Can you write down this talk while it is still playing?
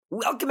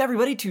Welcome,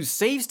 everybody, to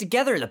Saves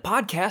Together, the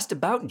podcast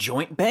about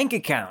joint bank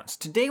accounts.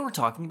 Today, we're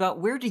talking about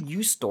where do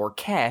you store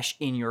cash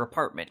in your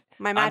apartment.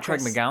 My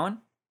mattress. I'm Craig McGowan.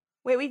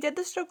 Wait, we did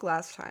this joke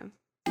last time.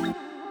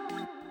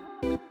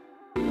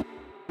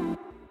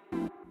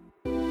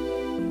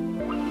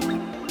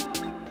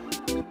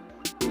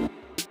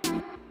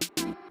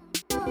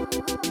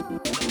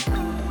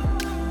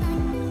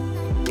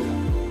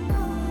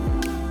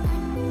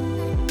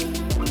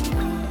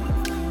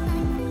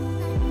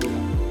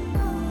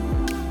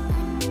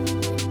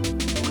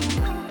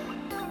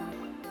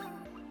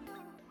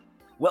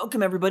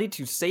 Welcome, everybody,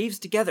 to Saves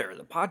Together,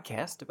 the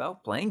podcast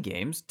about playing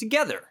games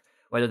together.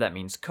 Whether that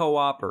means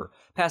co-op or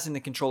passing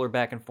the controller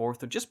back and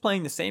forth or just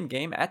playing the same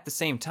game at the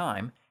same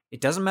time, it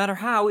doesn't matter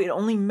how, it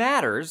only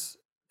matters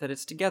that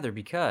it's together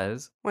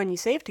because... When you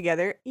save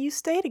together, you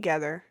stay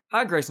together.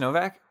 Hi, Grace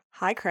Novak.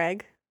 Hi,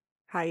 Craig.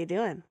 How you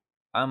doing?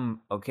 I'm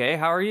okay,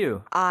 how are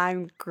you?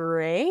 I'm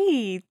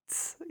great.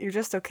 You're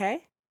just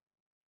okay?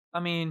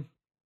 I mean...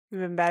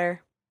 You've been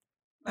better.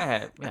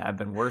 I've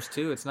been worse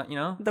too, it's not,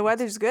 The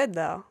weather's good,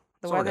 though.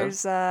 The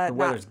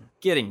weather's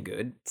getting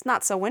good. It's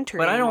not so wintry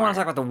But I don't anymore. want to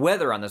talk about the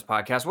weather on this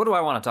podcast. What do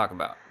I want to talk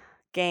about?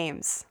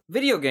 Games.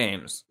 Video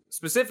games.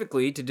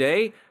 Specifically,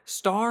 today,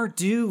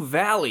 Stardew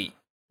Valley.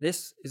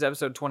 This is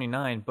episode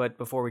 29, but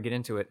before we get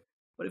into it,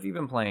 what have you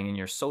been playing in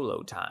your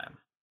solo time?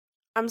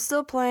 I'm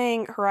still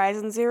playing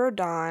Horizon Zero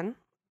Dawn.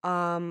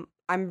 I'm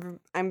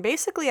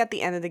basically at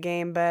the end of the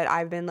game, but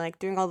I've been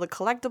doing all the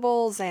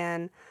collectibles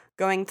and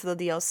going to the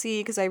DLC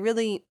because I'm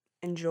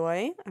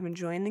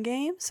enjoying the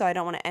game, so I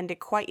don't want to end it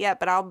quite yet,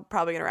 but I'm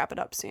probably gonna wrap it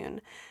up soon.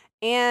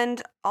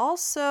 And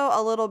also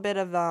a little bit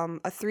of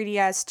a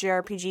 3DS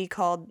JRPG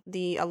called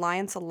The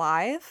Alliance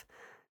Alive.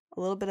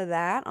 A little bit of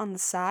that on the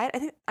side.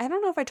 I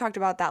don't know if I talked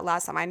about that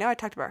last time. I know I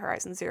talked about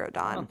Horizon Zero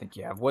Dawn. I don't think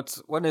you have. What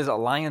is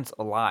Alliance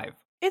Alive?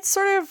 It's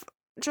sort of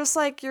just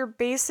like your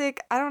basic,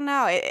 I don't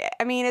know.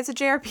 It's a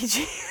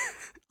JRPG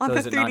on So the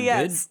is it not 3DS.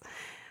 good?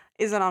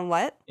 Is it on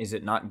what? Is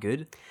it not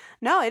good?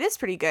 No, it is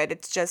pretty good.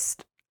 It's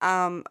just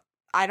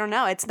I don't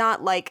know. It's not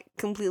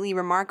completely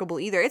remarkable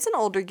either. It's an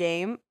older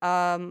game,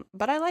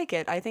 but I like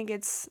it. I think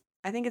it's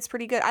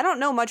pretty good. I don't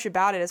know much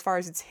about it as far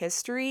as its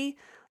history.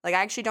 I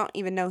actually don't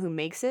even know who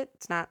makes it.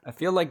 It's not. I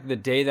feel like the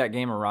day that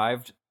game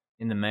arrived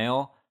in the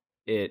mail,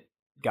 it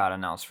got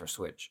announced for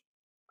Switch.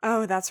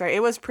 Oh, that's right.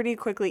 It was pretty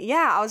quickly.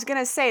 Yeah, I was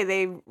gonna say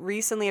they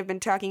recently have been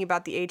talking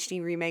about the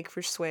HD remake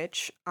for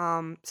Switch.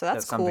 So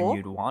that's cool. Something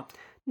you'd want?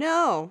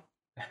 No.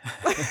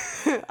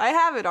 I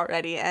have it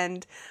already,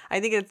 and I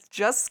think it's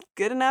just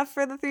good enough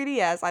for the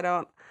 3DS.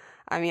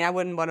 I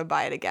wouldn't want to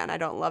buy it again. I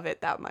don't love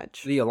it that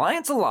much. The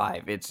Alliance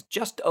Alive, it's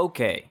just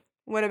okay.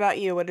 What about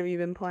you? What have you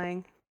been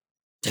playing?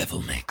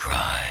 Devil May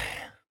Cry.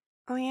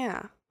 Oh,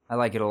 yeah. I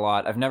like it a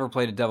lot. I've never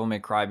played a Devil May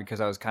Cry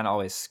because I was kind of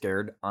always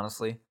scared,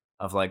 honestly,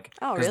 of Oh,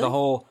 because really?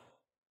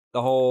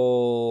 the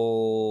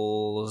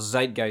whole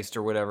zeitgeist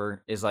or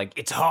whatever is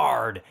it's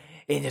hard,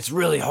 and it's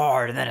really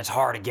hard, and then it's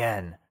hard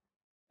again.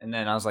 And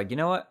then I was like, you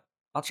know what?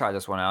 I'll try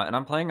this one out. And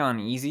I'm playing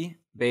on easy,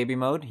 baby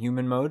mode,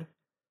 human mode.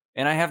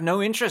 And I have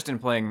no interest in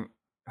playing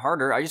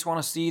harder. I just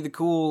want to see the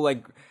cool,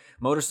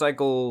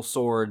 motorcycle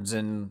swords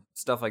and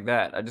stuff like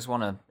that. I just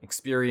want to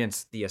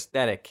experience the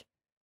aesthetic.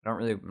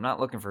 I'm not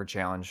looking for a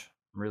challenge.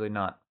 I'm really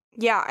not.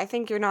 Yeah, I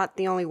think you're not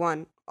the only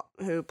one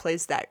who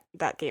plays that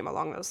game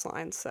along those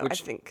lines. So I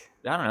think.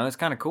 I don't know. It's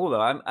kind of cool,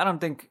 though. I don't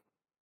think.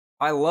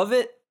 I love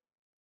it.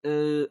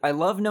 I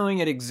love knowing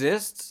it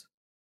exists.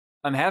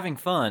 I'm having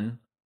fun.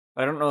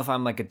 I don't know if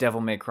I'm a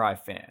Devil May Cry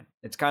fan.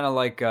 It's kind of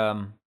I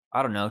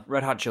don't know,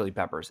 Red Hot Chili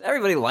Peppers.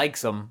 Everybody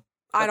likes them.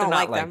 I don't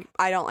like them.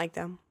 I don't like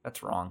them.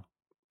 That's wrong.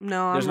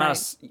 No, There's I'm not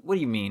right. What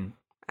do you mean?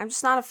 I'm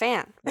just not a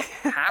fan.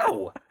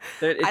 How?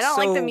 I don't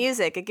like the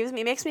music. It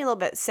makes me a little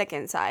bit sick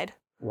inside.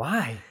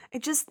 Why?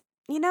 It just,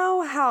 you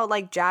know how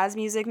jazz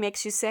music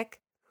makes you sick?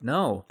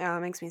 No. Oh,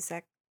 it makes me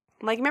sick.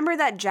 Remember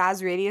that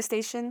jazz radio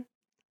station?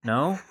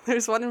 No?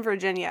 There's one in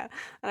Virginia,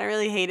 and I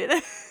really hated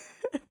it.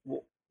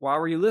 Why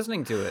were you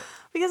listening to it?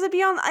 Because it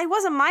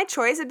wasn't my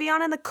choice. It'd be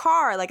on in the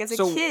car, as a kid.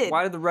 So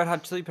why did the Red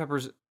Hot Chili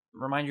Peppers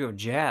remind you of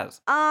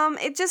jazz?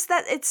 It's just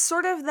that it's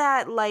sort of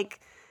that,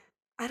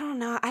 I don't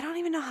know. I don't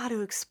even know how to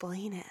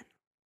explain it.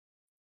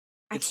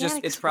 It's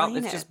just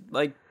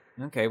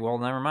okay, well,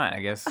 never mind,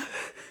 I guess.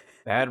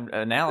 Bad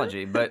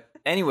analogy. But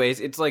anyways,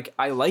 it's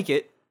I like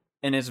it,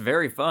 and it's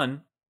very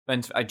fun.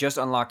 And I just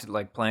unlocked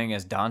it, playing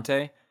as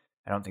Dante.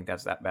 I don't think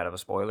that's that bad of a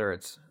spoiler.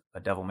 It's a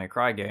Devil May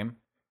Cry game.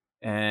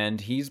 And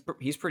he's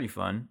pretty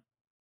fun.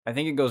 I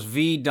think it goes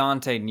V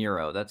Dante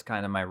Nero. That's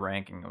kind of my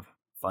ranking of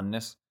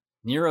funness.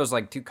 Nero's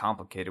too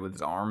complicated with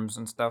his arms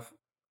and stuff.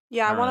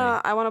 Yeah,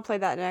 I wanna play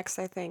that next,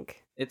 I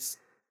think.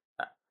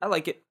 I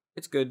like it.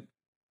 It's good.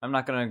 I'm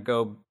not gonna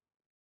go,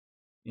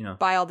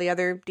 buy all the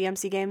other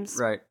DMC games.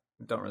 Right.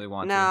 Don't really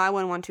want to. No, I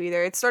wouldn't want to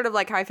either. It's sort of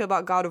how I feel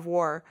about God of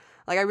War.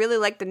 I really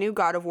like the new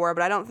God of War,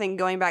 but I don't think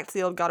going back to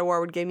the old God of War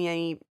would give me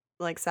any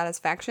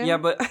satisfaction. Yeah,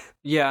 but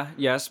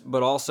yes,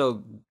 but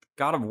also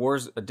God of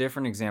War's a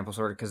different example,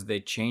 sort of, because they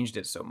changed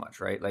it so much,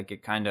 right? Like,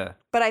 it kind of...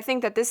 But I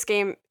think that this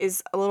game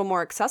is a little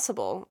more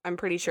accessible, I'm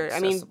pretty sure.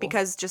 Accessible? I mean,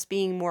 because just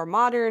being more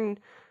modern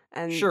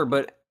and... Sure,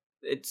 but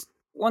it's...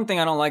 One thing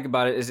I don't like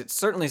about it is it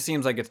certainly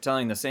seems like it's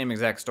telling the same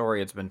exact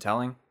story it's been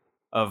telling,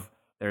 of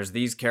there's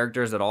these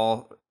characters that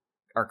all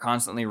are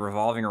constantly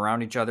revolving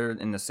around each other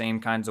in the same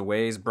kinds of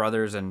ways,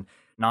 brothers and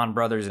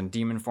non-brothers and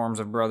demon forms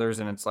of brothers,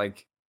 and it's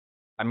like...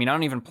 I mean, I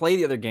don't even play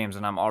the other games,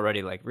 and I'm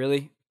already like,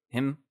 really?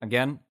 Him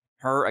again?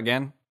 Her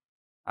again?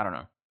 I don't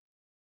know.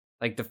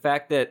 Like, the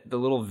fact that the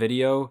little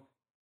video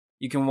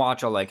you can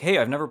watch all like, hey,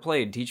 I've never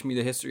played, teach me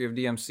the history of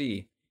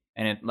DMC,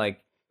 and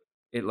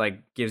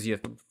it gives you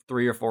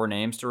 3 or 4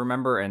 names to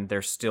remember, and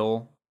they're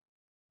still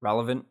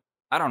relevant.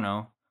 I don't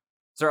know.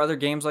 Is there other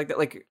games like that?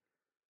 Like,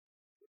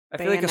 I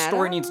feel like a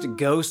story needs to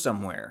go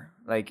somewhere.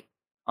 Like,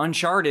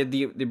 Uncharted,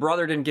 the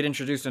brother didn't get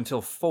introduced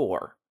until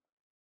 4.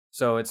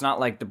 So it's not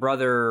like the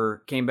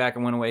brother came back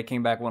and went away,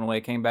 came back, went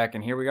away, came back,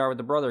 and here we are with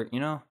the brother, you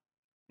know?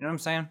 You know what I'm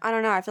saying? I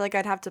don't know. I feel like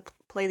I'd have to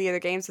play the other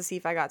games to see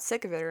if I got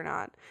sick of it or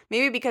not.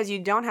 Maybe because you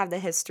don't have the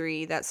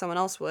history that someone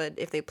else would.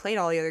 If they played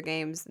all the other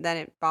games, then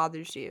it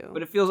bothers you.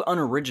 But it feels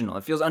unoriginal.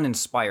 It feels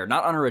uninspired.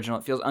 Not unoriginal.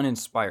 It feels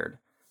uninspired.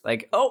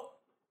 Like, oh,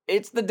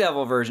 it's the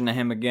devil version of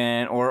him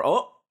again. Or,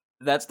 oh,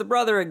 that's the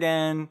brother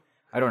again.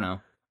 I don't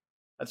know.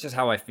 That's just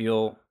how I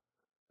feel.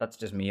 That's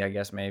just me, I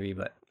guess, maybe,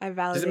 but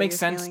does it make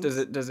sense?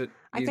 Feelings. Does it?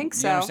 I think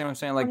so. You understand what I'm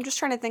saying? Like, I'm just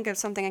trying to think of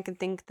something I can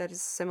think that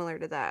is similar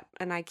to that,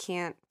 and I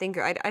can't think.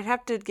 I'd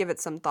have to give it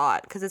some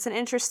thought because it's an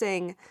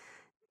interesting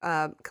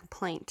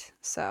complaint.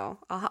 So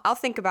I'll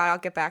think about it. I'll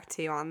get back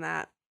to you on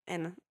that,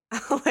 and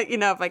I'll let you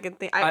know if I can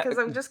think. Because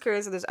I'm just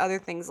curious if there's other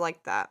things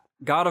like that.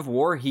 God of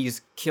War,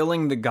 he's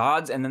killing the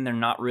gods, and then they're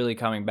not really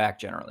coming back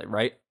generally,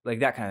 right?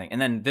 Like that kind of thing.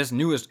 And then this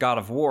newest God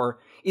of War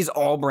is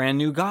all brand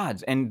new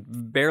gods and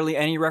barely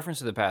any reference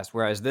to the past,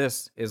 whereas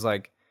this is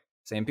like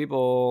same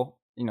people,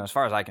 you know, as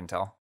far as I can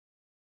tell.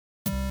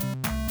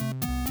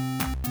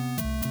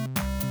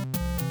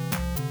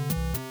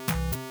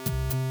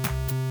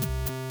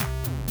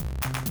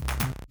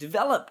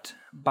 Developed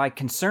by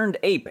Concerned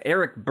Ape,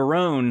 Eric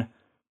Barone.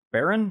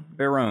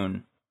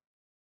 Barone.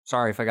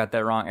 Sorry if I got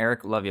that wrong,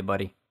 Eric. Love you,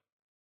 buddy.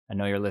 I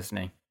know you're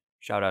listening.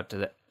 Shout out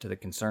to the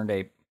Concerned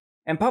Ape.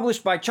 And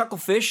published by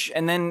Chucklefish,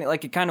 and then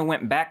like it kind of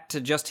went back to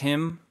just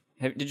him.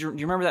 Do you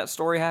remember that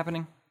story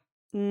happening?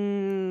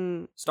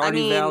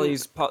 Stardew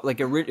Valley's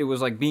it was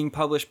like being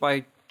published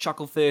by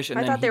Chucklefish, and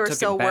I thought they were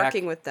still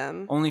working with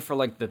them, only for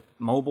like the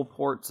mobile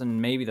ports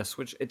and maybe the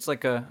Switch. It's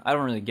like I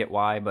don't really get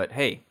why, but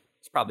hey,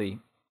 it's probably.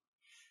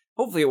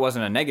 Hopefully, it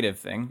wasn't a negative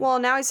thing. Well,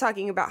 now he's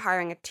talking about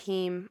hiring a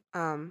team,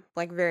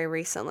 like very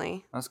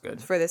recently. That's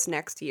good for this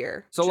next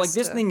year. So like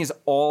this thing is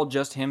all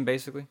just him,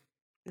 basically.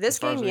 This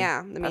game, yeah.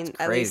 I mean,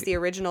 at least the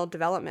original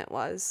development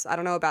was. I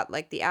don't know about,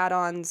 like, the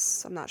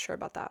add-ons. I'm not sure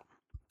about that.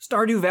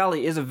 Stardew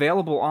Valley is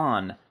available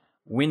on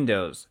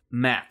Windows,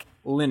 Mac,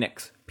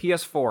 Linux,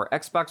 PS4,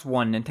 Xbox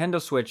One,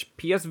 Nintendo Switch,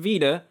 PS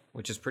Vita,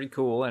 which is pretty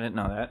cool. I didn't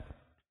know that.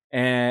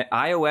 And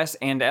iOS,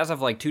 and as of,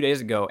 like, 2 days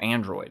ago,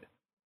 Android.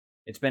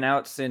 It's been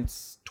out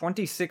since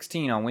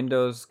 2016 on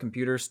Windows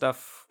computer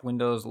stuff,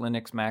 Windows,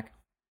 Linux, Mac.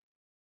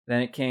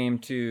 Then it came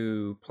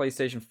to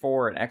PlayStation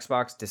 4 and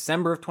Xbox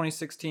December of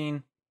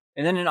 2016.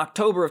 And then in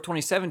October of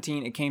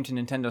 2017, it came to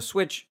Nintendo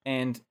Switch,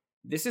 and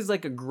this is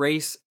like a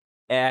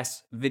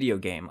Grace-ass video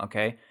game,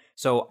 okay?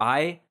 So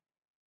I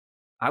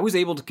was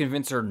able to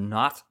convince her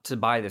not to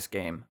buy this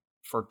game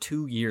for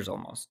 2 years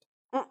almost.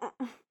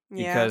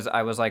 Because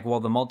I was like,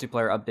 well, the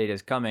multiplayer update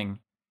is coming,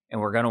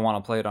 and we're going to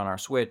want to play it on our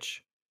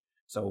Switch,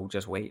 so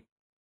just wait.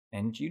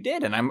 And you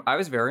did, and I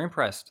was very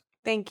impressed.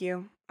 Thank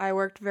you. I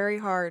worked very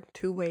hard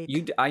to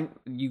wait. I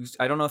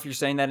don't know if you're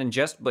saying that in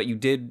jest, but you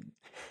did.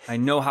 I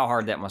know how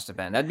hard that must have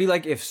been. That'd be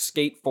like if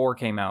Skate 4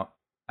 came out,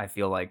 I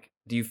feel like.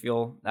 Do you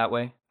feel that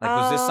way? Like,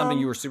 was this something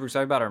you were super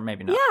excited about, or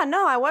maybe not? Yeah,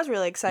 no, I was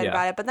really excited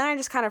about it, but then I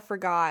just kind of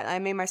forgot. I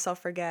made myself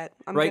forget.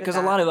 Right, because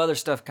a lot of other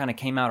stuff kind of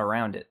came out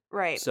around it.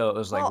 Right. So it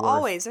was like,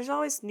 there's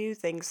always new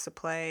things to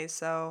play,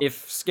 so.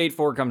 If Skate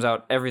 4 comes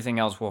out, everything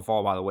else will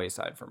fall by the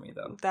wayside for me,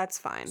 though. That's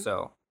fine.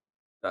 So,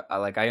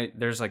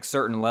 there's like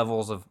certain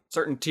levels of,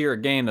 certain tier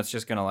of game that's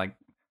just gonna like,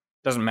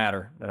 doesn't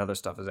matter that other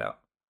stuff is out.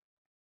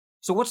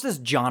 So what's this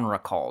genre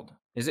called?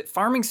 Is it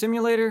Farming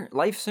Simulator?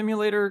 Life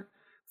Simulator?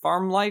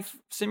 Farm Life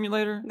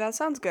Simulator? That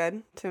sounds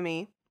good to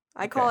me.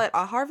 I call it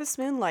a Harvest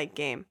Moon-like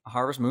game. A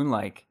Harvest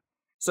Moon-like.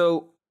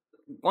 So,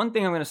 one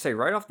thing I'm going to say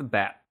right off the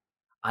bat,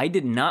 I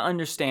did not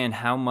understand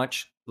how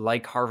much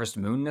like Harvest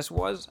Moon this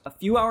was. A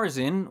few hours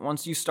in,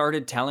 once you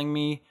started telling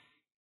me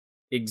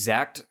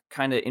exact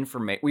kind of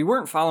information, we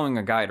weren't following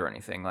a guide or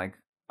anything. Like,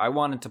 I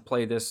wanted to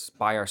play this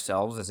by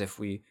ourselves as if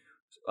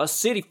us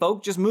city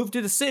folk just moved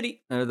to the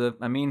city. Moved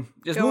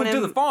to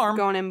the farm.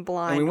 Going in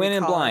blind. And we went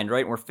in blind,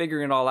 right? And we're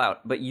figuring it all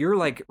out. But you're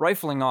like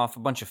rifling off a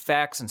bunch of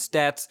facts and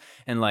stats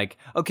and like,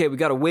 okay, we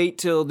got to wait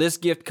till this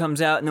gift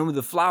comes out. And then when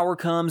the flower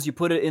comes, you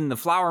put it in the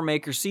flower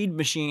maker seed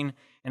machine.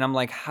 And I'm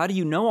like, how do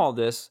you know all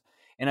this?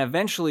 And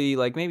eventually,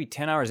 like maybe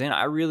 10 hours in,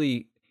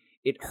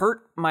 it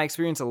hurt my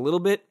experience a little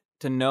bit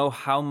to know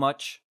how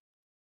much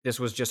this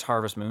was just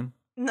Harvest Moon?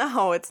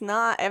 No, it's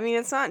not. I mean,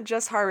 it's not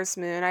just Harvest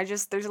Moon.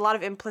 There's a lot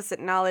of implicit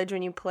knowledge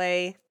when you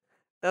play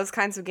those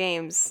kinds of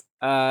games.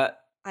 I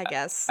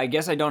guess. I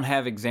guess I don't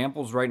have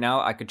examples right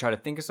now. I could try to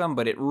think of some,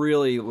 but it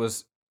really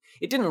was.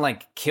 It didn't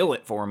like kill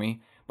it for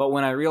me. But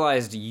when I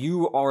realized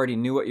you already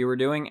knew what you were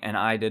doing and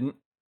I didn't,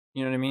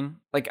 you know what I mean?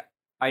 Like,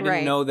 I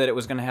didn't know that it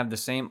was going to have the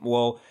same.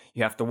 Well,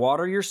 you have to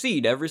water your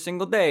seed every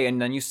single day,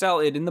 and then you sell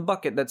it in the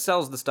bucket that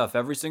sells the stuff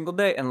every single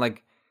day. And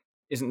like,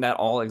 isn't that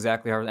all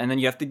exactly how? And then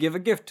you have to give a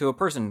gift to a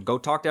person. Go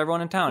talk to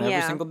everyone in town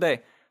every single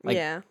day. Like,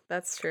 yeah,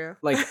 that's true.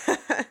 Like,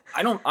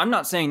 I'm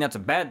not saying that's a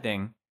bad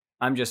thing.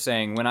 I'm just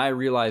saying when I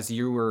realized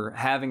you were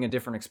having a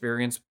different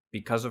experience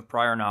because of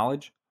prior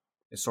knowledge,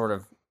 it sort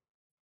of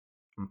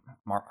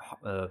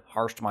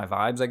harshed my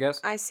vibes, I guess.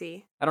 I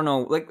see. I don't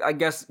know. Like, I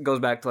guess it goes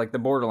back to like the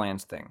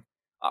Borderlands thing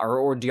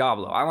or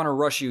Diablo. I want to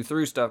rush you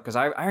through stuff because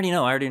I already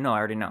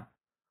know.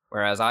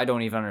 Whereas I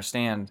don't even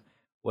understand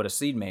what a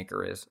seed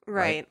maker is.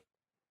 Right.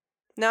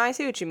 No, I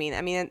see what you mean.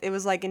 I mean, it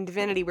was like in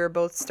Divinity, we were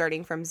both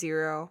starting from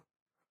zero.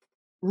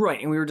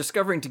 Right, and we were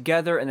discovering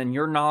together, and then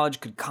your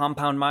knowledge could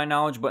compound my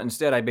knowledge, but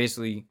instead I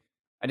didn't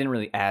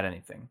really add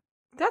anything.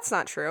 That's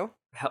not true.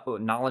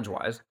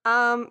 Knowledge-wise.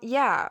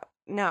 Yeah,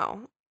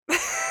 no.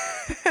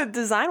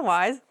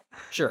 Design-wise.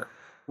 Sure.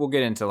 We'll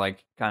get into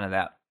like kind of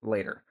that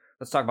later.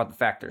 Let's talk about the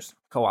factors.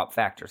 Co-op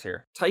factors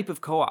here. Type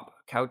of co-op.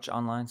 Couch,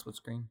 online, split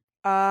screen?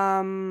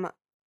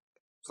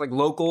 It's like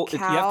local. You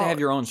have to have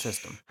your own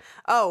system.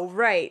 Oh,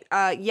 right.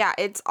 Yeah,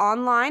 it's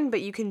online,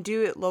 but you can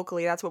do it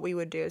locally. That's what we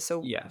would do.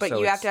 So, yeah, but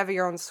you have to have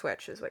your own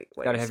Switch, is what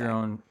you got to have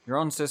your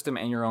own system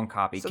and your own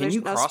copy. So can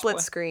you no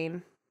split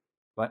screen.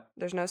 What?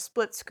 There's no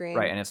split screen.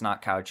 Right, and it's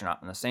not couch, you're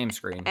not on the same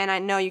screen. And I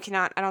know you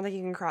cannot. I don't think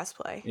you can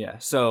crossplay. Yeah,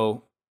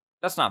 so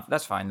that's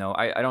fine though.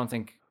 I don't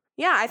think.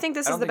 Yeah, I think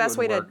this is the best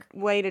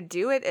way to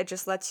do it. It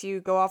just lets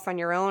you go off on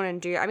your own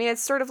and do. I mean,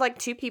 it's sort of like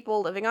two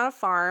people living on a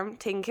farm,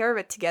 taking care of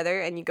it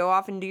together, and you go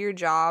off and do your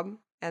job,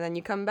 and then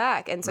you come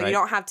back, and so you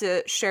don't have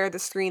to share the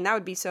screen. That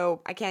would be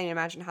so. I can't even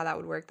imagine how that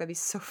would work. That'd be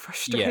so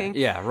frustrating.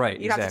 Yeah, right.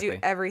 You'd have to do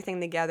everything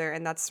together,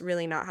 and that's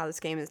really not how this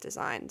game is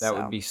designed. That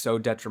would be so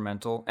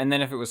detrimental. And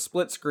then if it was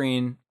split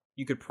screen,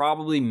 you could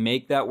probably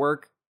make that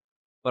work.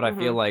 But I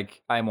feel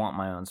like I want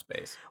my own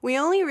space. We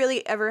only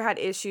really ever had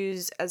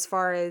issues as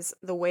far as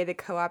the way the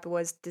co-op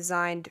was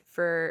designed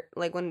for,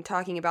 like, when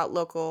talking about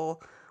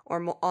local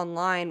or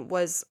online,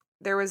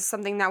 there was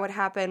something that would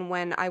happen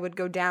when I would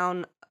go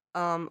down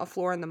a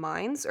floor in the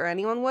mines, or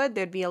anyone would.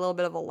 There'd be a little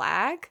bit of a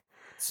lag.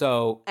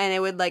 And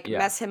it would,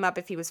 mess him up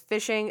if he was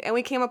fishing. And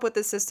we came up with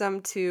this system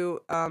to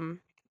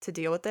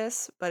deal with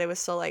this, but it was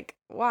still like,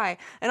 why?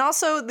 And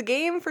also the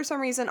game, for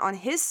some reason, on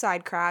his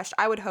side crashed.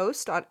 I would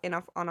host on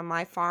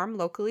my farm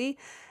locally,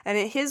 and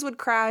his would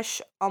crash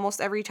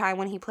almost every time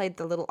when he played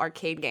the little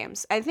arcade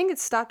games. I think it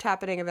stopped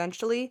happening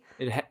eventually.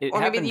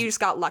 Or maybe you just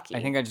got lucky.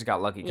 I think I just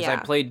got lucky because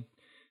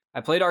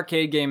I played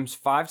arcade games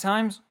 5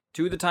 times.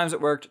 2 of the times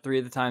it worked, 3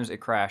 of the times it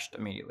crashed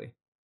immediately.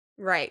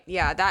 Right.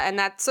 Yeah.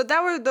 Those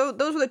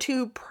were the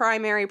 2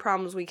 primary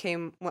problems we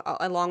came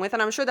along with,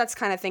 and I'm sure that's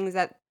kind of things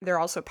that they're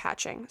also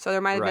patching. So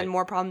there might have been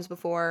more problems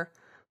before,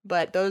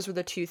 but those were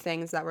the 2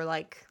 things that were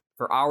like.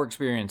 For our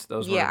experience,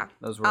 those were.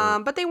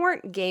 But they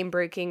weren't game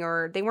breaking,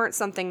 or they weren't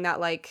something that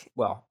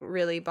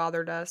really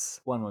bothered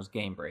us. One was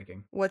game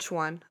breaking. Which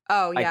one?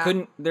 Oh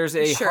yeah. There's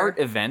a heart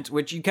event,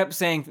 which you kept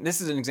saying.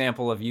 This is an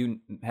example of you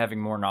having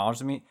more knowledge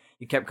than me.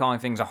 You kept calling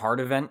things a heart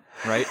event,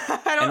 right?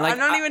 I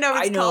don't even know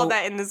if it's called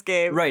that in this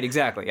game. Right,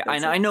 exactly.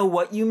 I know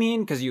what you mean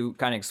because you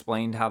kind of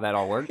explained how that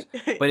all worked.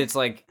 But it's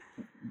like,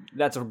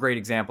 that's a great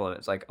example of it.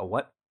 It's like, a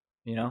what?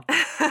 You know?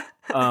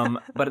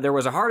 But there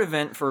was a heart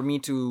event for me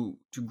to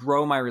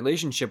grow my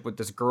relationship with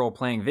this girl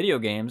playing video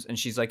games. And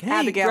she's like, hey,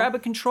 Abigail, grab a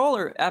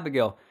controller,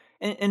 Abigail,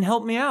 and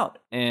help me out.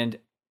 And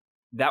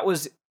that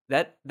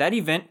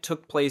event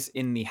took place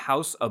in the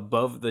house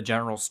above the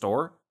general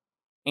store.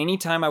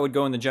 Anytime I would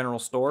go in the general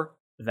store,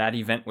 that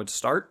event would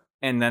start,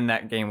 and then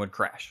that game would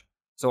crash.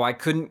 So I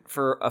couldn't,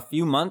 for a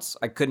few months,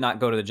 I could not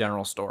go to the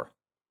general store.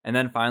 And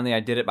then finally I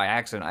did it by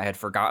accident. I had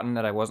forgotten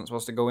that I wasn't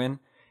supposed to go in,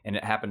 and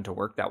it happened to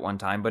work that one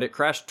time, but it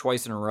crashed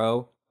twice in a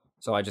row.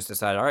 So I just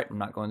decided, all right, I'm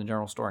not going to the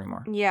general store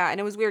anymore. Yeah, and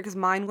it was weird because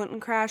mine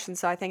wouldn't crash, and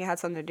so I think it had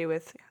something to do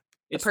with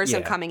the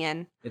person coming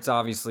in. It's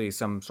obviously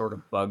some sort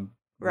of bug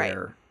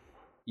where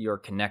your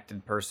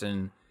connected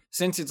person,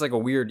 since it's like a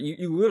weird,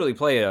 you literally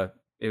play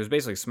it was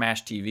basically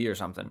Smash TV or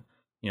something.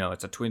 You know,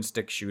 it's a twin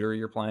stick shooter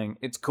you're playing.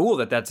 It's cool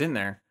that that's in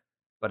there,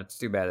 but it's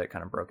too bad that it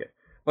kind of broke it.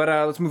 But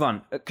let's move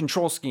on.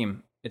 Control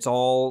scheme. It's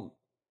all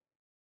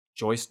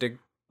joystick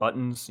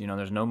buttons. You know,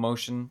 there's no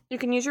motion. You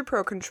can use your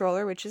Pro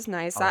Controller, which is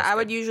nice. I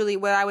would usually,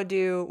 what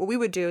we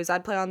would do is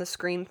I'd play on the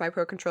screen with my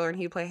Pro Controller and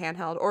he'd play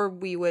handheld, or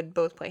we would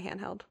both play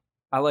handheld.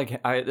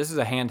 This is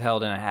a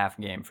handheld and a half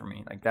game for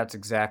me. Like, that's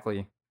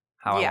exactly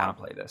how I want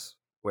to play this,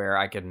 where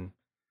I can.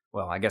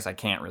 Well, I guess I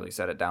can't really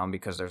set it down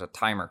because there's a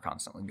timer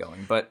constantly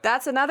going, but...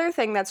 That's another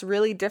thing that's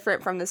really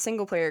different from the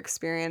single-player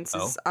experience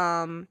is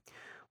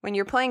When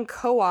you're playing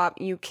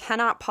co-op, you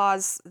cannot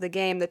pause the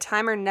game. The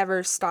timer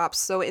never stops.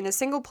 So in a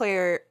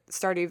single-player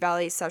Stardew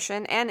Valley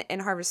session and in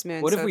Harvest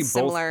Moon, what so if we it's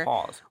similar.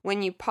 both pause?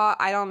 When you pause,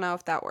 I don't know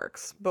if that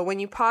works, but when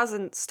you pause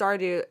in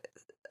Stardew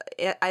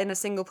in a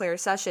single-player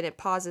session, it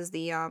pauses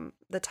the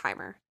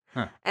timer,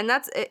 and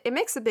it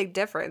makes a big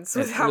difference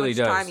with how much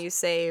time you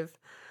save.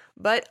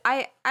 But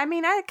I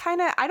mean,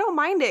 I don't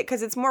mind it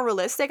because it's more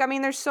realistic. I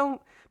mean, there's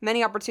so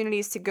many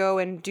opportunities to go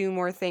and do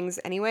more things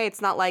anyway.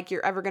 It's not like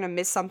you're ever going to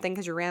miss something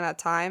because you ran out of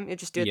time. You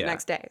just do it the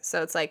next day.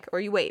 So it's like,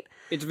 or you wait.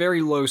 It's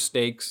very low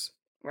stakes.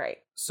 Right.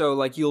 So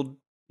like you'll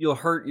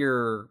hurt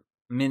your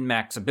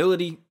min-max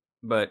ability,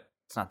 but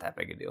it's not that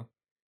big a deal.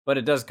 But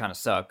it does kind of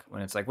suck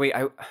when it's like, wait,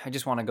 I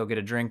just want to go get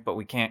a drink, but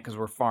we can't because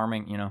we're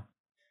farming, you know.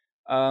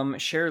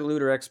 Share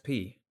loot or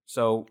XP.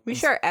 So we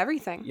share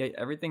everything. Yeah,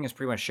 everything is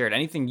pretty much shared.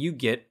 Anything you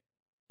get.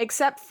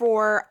 Except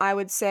for, I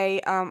would say,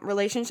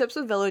 relationships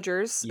with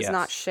villagers is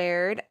not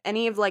shared.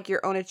 Any of like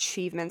your own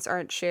achievements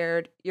aren't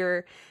shared.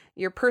 Your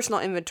personal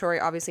inventory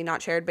obviously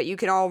not shared, but you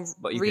can all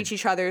reach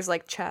each other's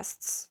like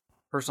chests.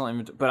 Personal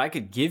inventory, but I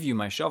could give you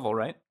my shovel,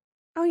 right?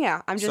 Oh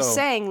yeah, I'm just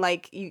saying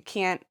like you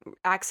can't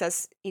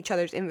access each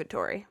other's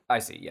inventory. I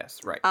see. Yes,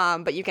 right.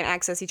 But you can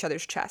access each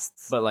other's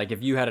chests. But like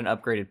if you had an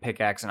upgraded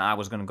pickaxe and I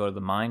was going to go to the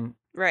mine,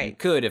 right? You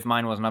could, if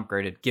mine wasn't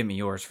upgraded, give me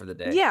yours for the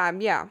day.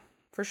 Yeah,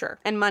 for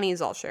sure. And money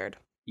is all shared.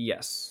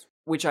 Yes,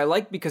 which I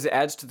like because it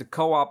adds to the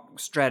co-op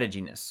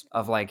strateginess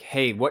of like,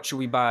 hey, what should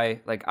we buy?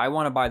 Like, I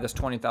want to buy this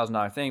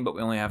 $20,000 thing, but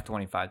we only have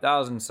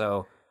 $25,000,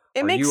 so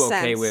it makes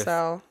sense.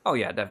 So, oh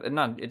yeah, it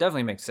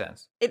definitely makes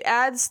sense. It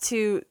adds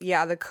to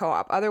the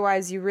co-op.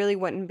 Otherwise, you really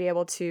wouldn't be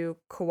able to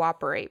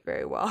cooperate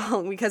very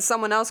well because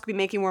someone else could be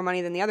making more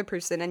money than the other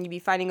person, and you'd be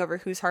fighting over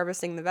who's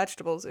harvesting the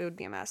vegetables. It would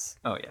be a mess.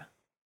 Oh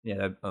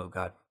yeah. Oh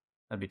god,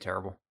 that'd be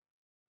terrible.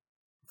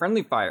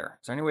 Friendly fire.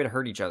 Is there any way to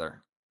hurt each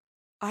other?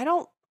 I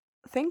don't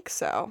think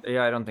so.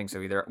 Yeah, I don't think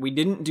so either. We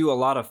didn't do a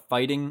lot of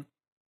fighting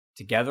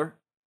together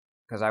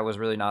because I was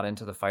really not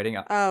into the fighting.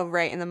 Oh,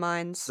 right, in the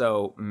mines.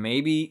 So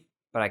maybe,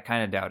 but I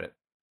kind of doubt it.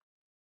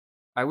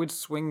 I would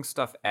swing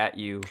stuff at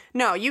you.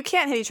 No, you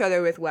can't hit each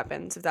other with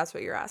weapons if that's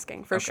what you're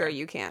asking. For sure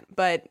you can't.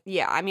 But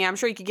yeah, I mean, I'm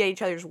sure you could get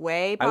each other's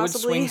way, possibly. I would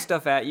swing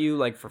stuff at you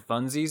like for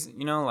funsies,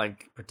 you know,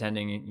 like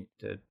pretending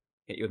to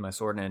hit you with my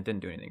sword and it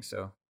didn't do anything.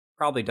 So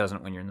probably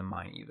doesn't when you're in the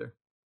mine either.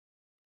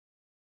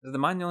 Is the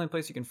mine the only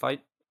place you can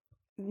fight?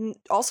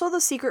 Also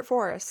the secret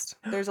forest.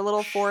 There's a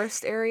little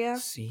forest area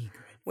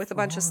with a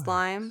bunch of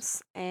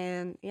slimes,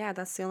 and yeah,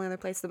 that's the only other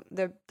place.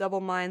 The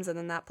double mines, and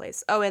then that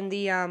place. Oh, and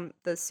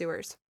the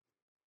sewers.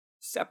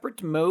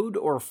 Separate mode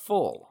or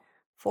full?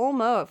 Full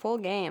mode, full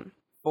game.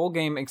 Full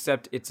game,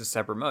 except it's a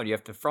separate mode. You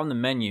have to, from the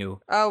menu,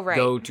 right,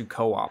 go to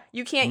co-op.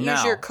 You can't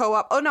use your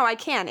co-op. Oh, no, I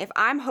can. If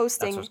I'm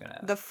hosting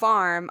the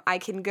farm, I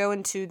can go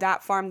into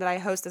that farm that I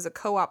host as a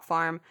co-op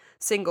farm,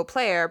 single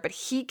player, but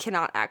he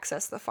cannot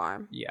access the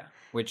farm. Yeah,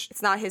 which...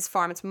 It's not his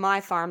farm. It's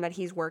my farm that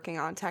he's working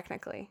on,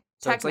 technically.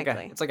 So it's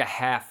like a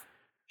half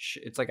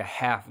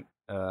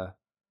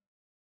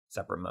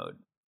separate mode.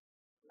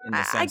 In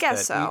the sense I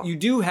guess so. You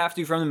do have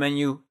to, from the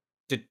menu,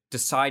 to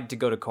decide to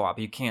go to co-op.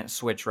 You can't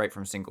switch right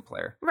from single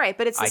player. Right,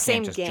 but it's the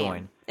same game.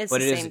 Join. It's the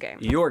same game.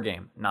 Your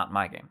game, not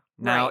my game.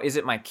 Now, Is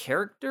it my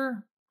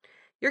character?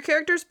 Your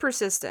character's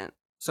persistent.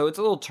 So it's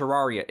a little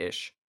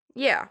Terraria-ish.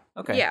 Yeah.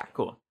 Okay, yeah.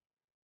 Cool.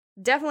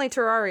 Definitely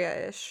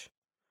Terraria-ish.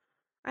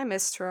 I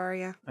miss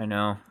Terraria. I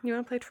know. You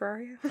want to play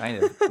Terraria?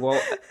 Kind of.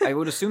 Well, I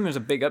would assume there's a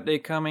big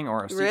update coming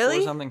or a sequel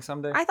or something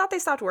someday. I thought they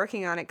stopped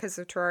working on it because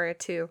of Terraria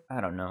 2.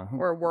 I don't know.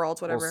 Or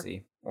Worlds, whatever. We'll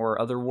see. Or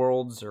Other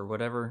Worlds or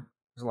whatever.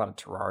 There's a lot of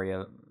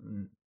Terraria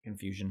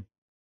confusion.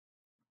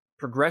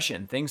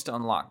 Progression, things to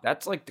unlock.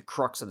 That's like the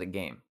crux of the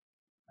game,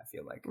 I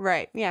feel like.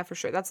 Right. Yeah, for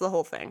sure. That's the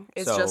whole thing.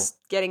 It's just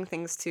getting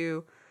things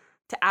to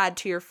add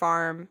to your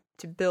farm,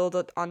 to build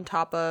it on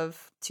top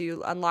of,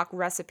 to unlock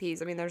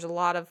recipes. I mean, there's a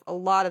lot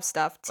of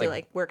stuff to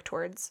like work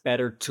towards.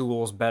 Better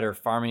tools, better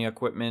farming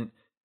equipment,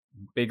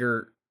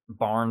 bigger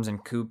barns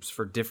and coops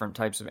for different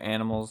types of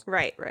animals.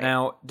 Right.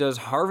 Now, does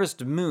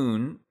Harvest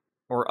Moon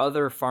or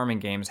other farming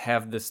games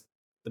have this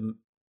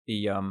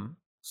the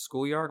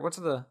schoolyard? What's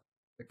the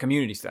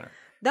community center?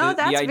 No,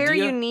 that's very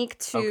unique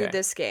to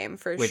this game,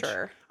 for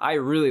sure. I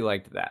really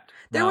liked that.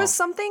 There was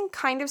something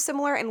kind of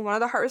similar in one of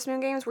the Harvest Moon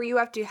games where you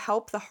have to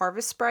help the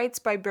harvest sprites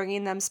by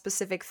bringing them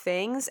specific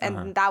things,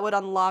 and that would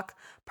unlock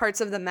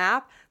parts of the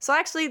map. So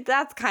actually,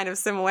 that's kind of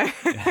similar.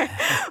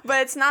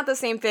 But it's not the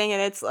same thing,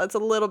 and it's a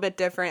little bit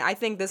different. I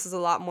think this is a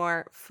lot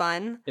more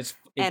fun. It's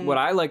what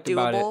I liked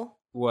about it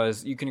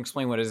was, you can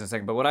explain what it is in a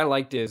second, but what I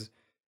liked is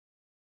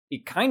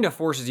it kind of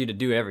forces you to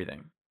do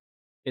everything.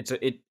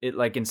 It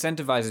like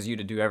incentivizes you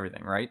to do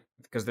everything, right?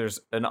 Because there's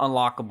an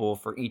unlockable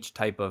for each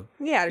type of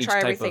try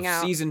everything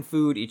out. Seasoned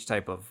food, each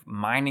type of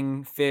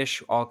mining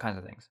fish, all kinds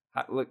of things.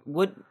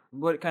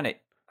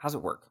 How's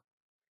it work?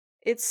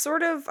 It's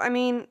sort of, I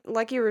mean,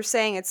 like you were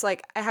saying, it's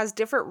like it has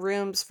different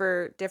rooms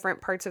for different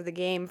parts of the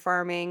game: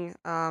 farming,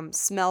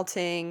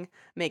 smelting,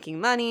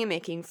 making money,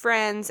 making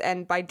friends,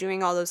 and by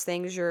doing all those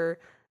things, you're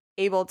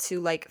able to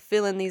like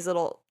fill in these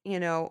little,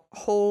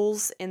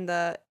 holes in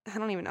the, I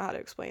don't even know how to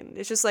explain.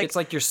 It's just like it's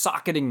like you're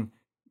socketing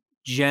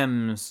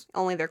gems.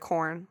 Only they're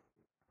corn.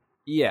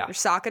 Yeah. You're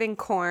socketing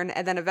corn,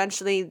 and then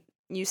eventually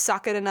you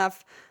socket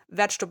enough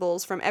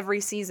vegetables from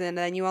every season, and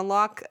then you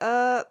unlock,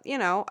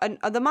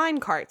 the mine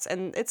carts,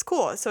 and it's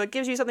cool. So it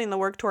gives you something to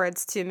work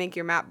towards to make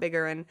your map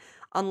bigger and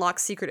unlock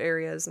secret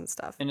areas and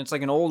stuff. And it's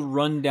like an old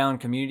rundown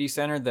community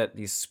center that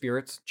these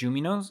spirits,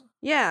 Juminos,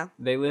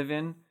 they live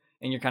in,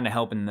 and you're kind of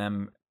helping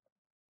them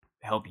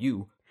help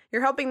you.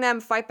 You're helping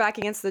them fight back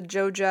against the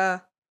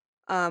Joja.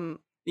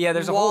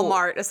 There's a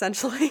Walmart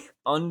essentially.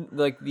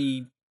 Like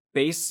the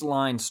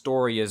baseline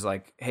story is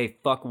like, hey,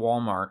 fuck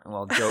Walmart.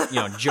 Well,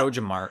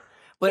 Joja Mart.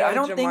 But I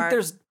don't think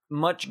there's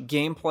much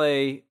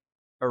gameplay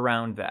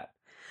around that.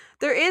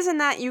 There is, in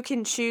that you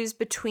can choose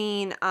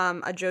between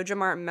a Joja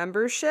Mart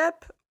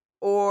membership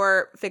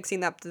or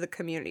fixing up to the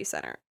community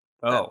center.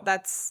 Oh.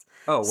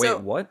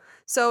 What?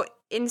 So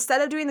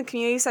instead of doing the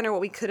community center,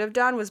 what we could have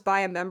done was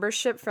buy a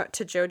membership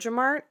to Joja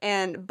Mart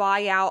and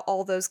buy out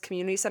all those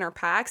community center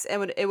packs,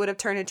 and it would have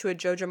turned into a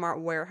Joja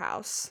Mart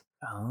warehouse.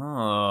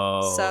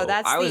 Oh. So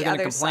that's the other side. I was going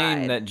to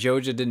complain that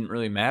Joja didn't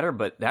really matter,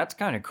 but that's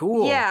kind of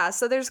cool. Yeah,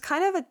 so there's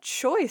kind of a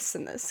choice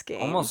in this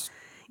game. Almost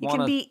you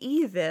can be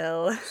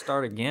evil.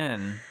 Start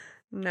again.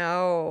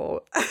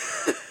 No.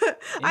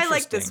 I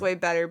like this way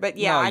better, but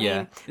I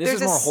mean, this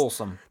is more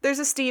wholesome. There's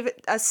a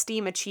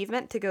Steam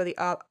achievement to go the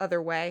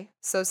other way.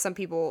 So some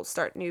people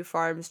start new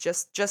farms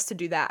just to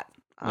do that.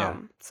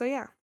 So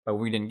yeah. But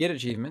we didn't get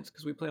achievements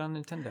because we played on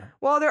Nintendo.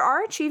 Well, there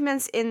are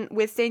achievements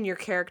within your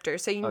character.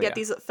 So you can get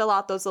these, fill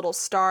out those little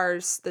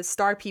stars, the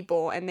star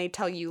people, and they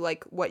tell you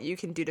like what you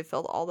can do to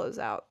fill all those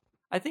out.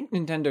 I think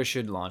Nintendo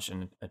should launch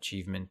an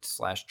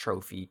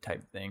achievement/trophy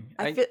type thing.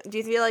 Do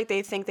you feel like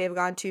they think they've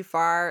gone too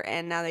far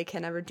and now they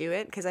can never do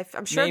it? Because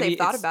I'm sure they've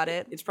thought about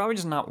it. It's probably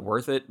just not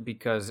worth it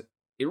because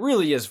it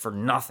really is for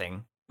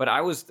nothing. But I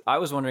was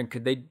wondering,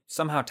 could they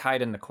somehow tie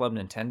it into Club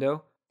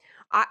Nintendo?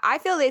 I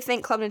feel they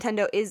think Club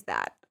Nintendo is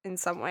that in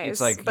some ways.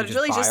 It's like, but it's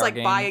really just like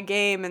buy a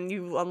game and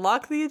you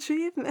unlock the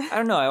achievement. I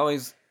don't know.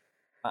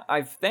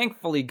 I've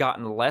thankfully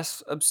gotten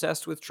less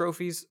obsessed with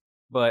trophies.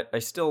 But I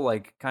still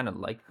like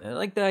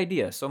the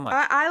idea so much.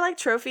 I like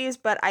trophies,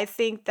 but I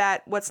think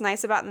that what's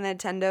nice about the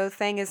Nintendo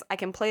thing is I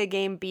can play a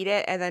game, beat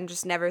it, and then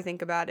just never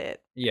think about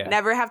it. Yeah.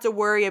 Never have to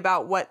worry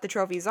about what the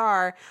trophies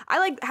are. I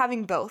like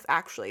having both,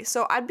 actually.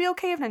 So I'd be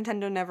okay if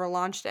Nintendo never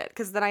launched it,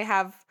 because then I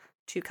have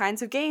two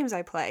kinds of games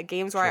I play.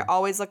 Games where I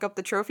always look up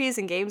the trophies,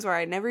 and games where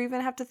I never even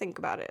have to think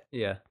about it.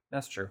 Yeah,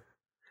 that's true.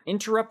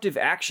 Interruptive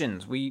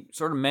actions. We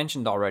sort of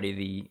mentioned already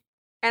the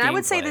And gameplay. I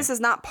would say this is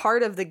not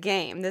part of the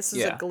game. This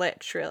is a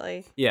glitch,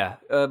 really. Yeah,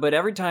 but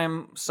every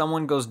time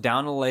someone goes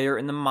down a layer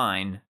in the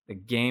mine, the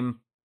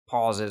game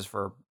pauses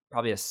for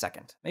probably a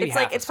second. Maybe it's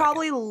like it's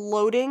probably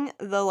loading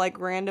the like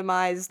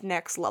randomized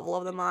next level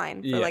of the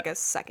mine for like a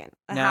second,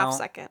 half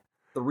second.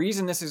 The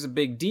reason this is a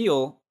big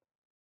deal,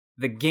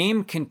 the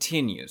game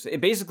continues.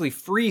 It basically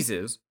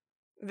freezes.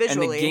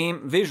 Visually. And the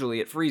game visually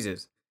it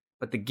freezes,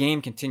 but the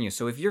game continues.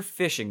 So if you're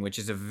fishing, which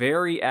is a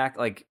very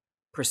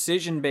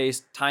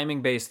precision-based,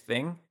 timing-based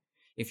thing,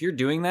 if you're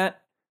doing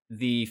that,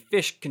 the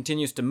fish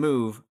continues to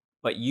move,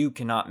 but you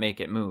cannot make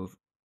it move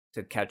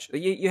to catch.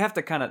 You have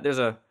to kind of, there's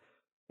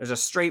a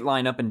straight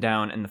line up and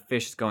down, and the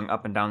fish is going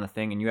up and down the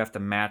thing, and you have to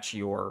match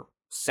your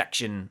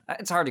section.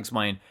 It's hard to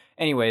explain.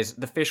 Anyways,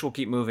 the fish will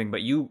keep moving,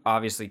 but you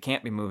obviously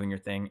can't be moving your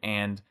thing,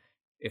 and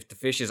if the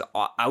fish is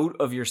out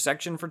of your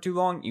section for too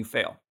long, you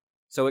fail.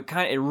 So it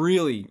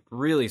really,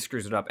 really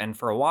screws it up, and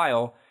for a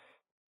while,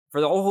 For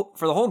the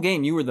whole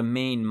game, you were the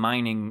main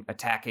mining,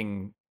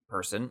 attacking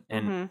person,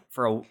 and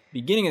for a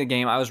beginning of the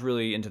game, I was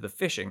really into the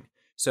fishing.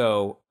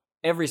 So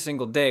every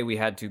single day, we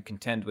had to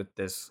contend with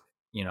this,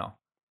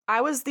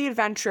 I was the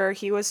adventurer.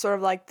 He was sort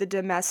of like the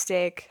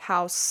domestic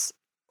house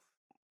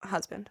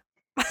husband.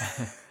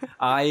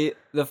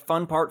 The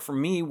fun part for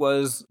me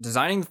was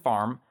designing the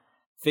farm,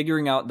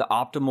 figuring out the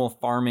optimal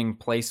farming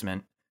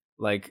placement,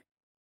 like.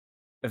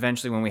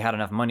 Eventually, when we had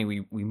enough money,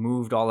 we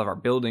moved all of our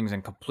buildings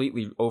and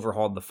completely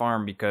overhauled the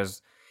farm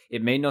because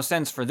it made no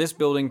sense for this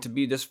building to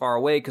be this far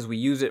away because we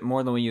use it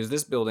more than we use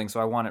this building, so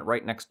I want it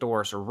right next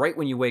door. So right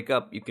when you wake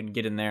up, you can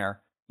get in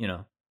there,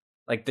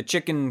 Like the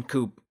chicken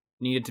coop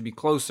needed to be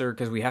closer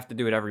because we have to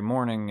do it every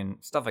morning and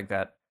stuff like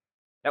that.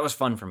 That was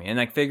fun for me. And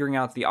like figuring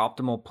out the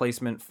optimal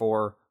placement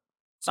for,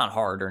 it's not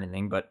hard or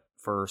anything, but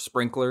for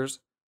sprinklers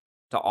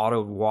to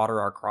auto water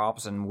our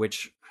crops and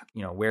which,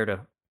 where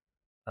to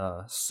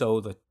sow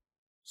the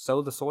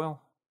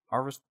soil,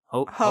 harvest,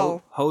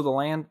 hoe the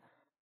land.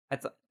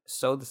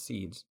 Sow the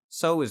seeds.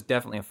 Sow is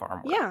definitely a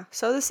farm word. Yeah,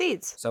 sow the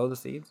seeds. Sow the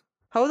seeds.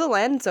 Hoe the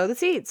land and sow the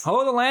seeds.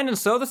 Hoe the land and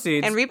sow the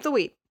seeds. And reap the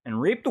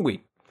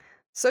wheat.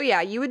 So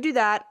yeah, you would do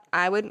that.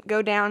 I would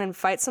go down and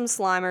fight some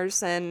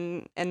Slimers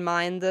and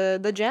mine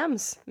the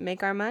gems,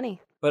 make our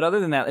money. But other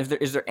than that,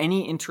 is there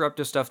any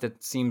interruptive stuff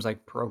that seems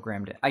like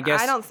programmed in? I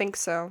guess I don't think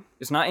so.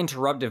 It's not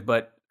interruptive,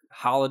 but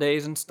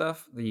holidays and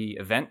stuff, the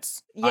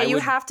events. Yeah, you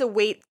have to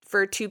wait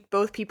for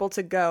both people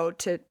to go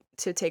to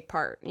to take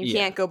part. You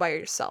can't go by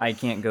yourself. I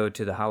can't go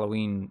to the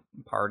Halloween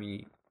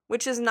party.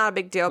 Which is not a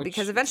big deal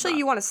because eventually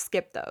you want to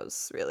skip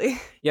those, really.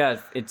 Yeah,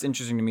 it's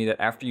interesting to me that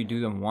after you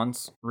do them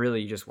once,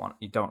 really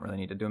you don't really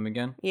need to do them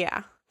again.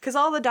 Yeah, because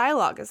all the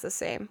dialogue is the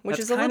same, which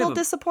is a little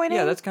disappointing.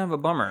 Yeah, that's kind of a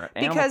bummer.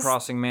 Animal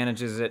Crossing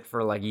manages it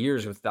for like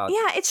years without.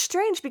 Yeah, it's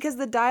strange because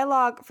the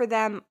dialogue for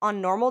them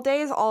on normal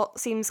days all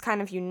seems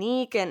kind of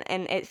unique and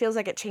it feels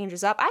like it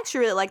changes up. I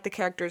actually really like the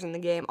characters in the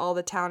game. All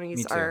the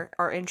townies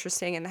are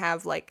interesting and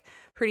have like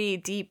pretty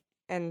deep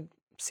and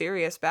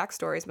serious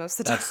backstories most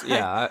of the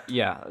time.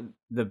 Yeah.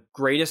 The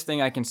greatest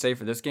thing I can say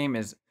for this game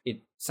is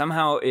it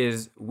somehow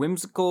is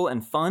whimsical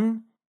and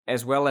fun,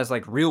 as well as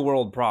like real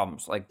world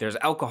problems. Like there's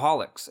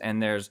alcoholics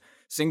and there's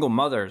single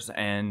mothers,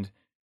 and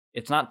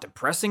it's not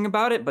depressing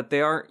about it, but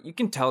you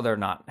can tell they're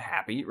not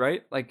happy,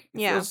 right? Like it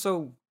feels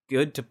so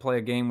good to play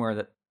a game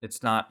where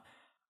it's not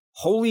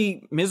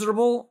wholly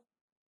miserable,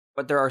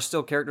 but there are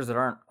still characters that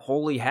aren't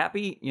wholly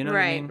happy, you know what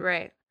I mean?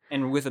 Right.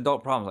 And with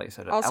adult problems, like I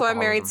said. Also, I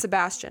married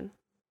Sebastian.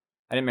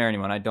 I didn't marry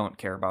anyone. I don't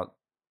care about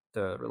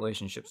the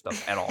relationship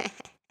stuff at all.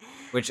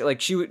 Which,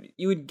 like, you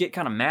would get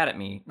kind of mad at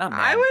me. Not mad.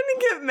 I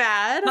wouldn't get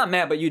mad. Not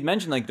mad, but you'd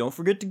mention, like, don't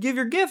forget to give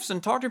your gifts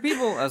and talk to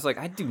people. I was like,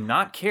 I do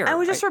not care. I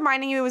was just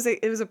reminding you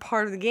it was a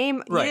part of the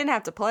game. Right. You didn't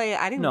have to play it.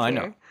 I didn't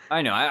care.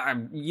 I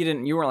know.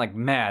 You weren't, like,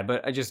 mad,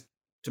 but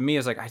to me,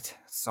 it's like,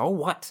 so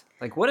what?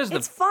 Like, what is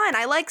It's fun.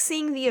 I like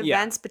seeing the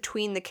events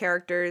between the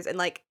characters and,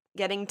 like,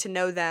 getting to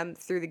know them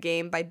through the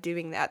game by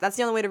doing that. That's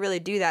the only way to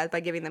really do that, is by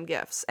giving them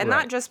gifts. And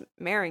not just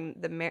marrying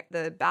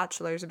the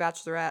bachelors or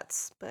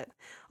bachelorettes, but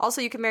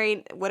also you can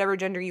marry whatever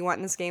gender you want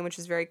in this game, which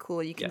is very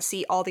cool. You can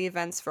see all the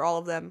events for all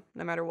of them,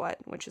 no matter what,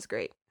 which is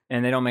great.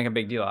 And they don't make a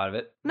big deal out of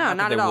it. No,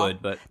 not at all.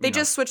 Would, but they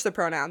just switch the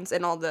pronouns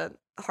and all the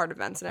hard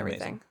events and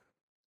everything. Amazing.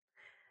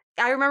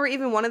 I remember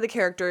even one of the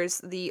characters,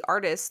 the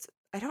artist,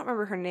 I don't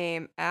remember her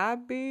name,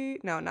 Abby?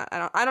 No,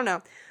 I don't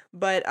know.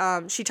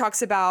 But she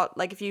talks about,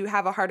 like, if you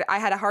have I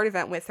had a heart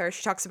event with her,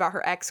 she talks about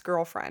her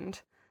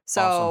ex-girlfriend.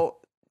 So awesome.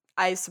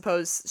 I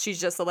suppose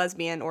she's just a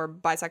lesbian or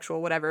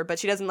bisexual, whatever, but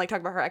she doesn't, like, talk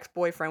about her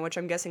ex-boyfriend, which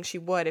I'm guessing she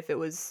would if it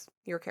was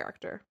your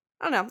character.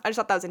 I don't know. I just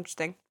thought that was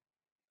interesting.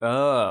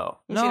 Oh.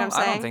 You see what I'm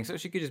saying? I don't think so.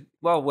 She could just,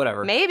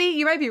 whatever. Maybe.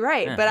 You might be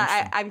right, but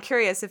I'm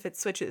curious if it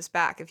switches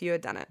back, if you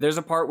had done it. There's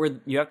a part where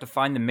you have to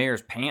find the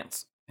mayor's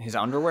pants. His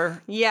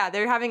underwear? Yeah,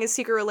 they're having a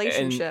secret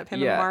relationship,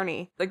 him and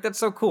Marnie. Like, that's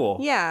so cool.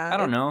 Yeah. I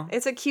don't know.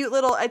 It's a cute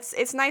little,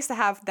 it's nice to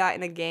have that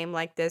in a game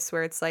like this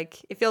where it's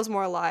like, it feels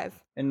more alive.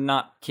 And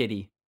not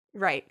kiddie.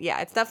 Right, yeah,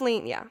 it's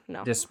definitely,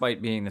 no.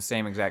 Despite being the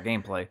same exact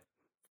gameplay.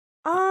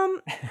 You know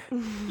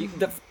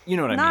what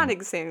I mean. Not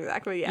the same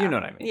exactly, yeah. You know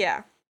what I mean.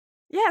 Yeah.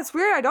 Yeah, it's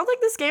weird. I don't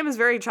think this game is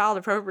very child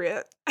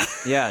appropriate.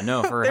 Yeah,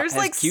 no, for there's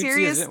like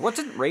serious... What's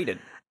it rated?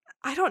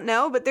 I don't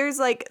know, but there's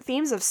like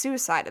themes of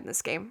suicide in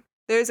this game.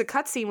 There's a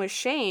cutscene with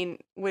Shane,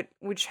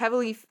 which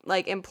heavily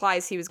like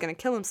implies he was going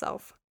to kill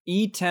himself.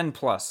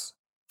 E10+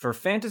 for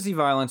fantasy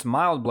violence,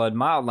 mild blood,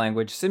 mild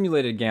language,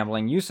 simulated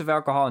gambling, use of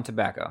alcohol and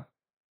tobacco.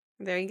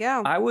 There you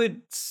go. I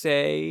would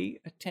say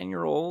a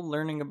 10-year-old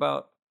learning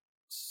about,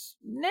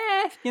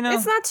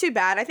 It's not too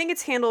bad. I think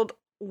it's handled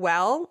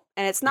well,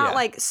 and it's not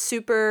like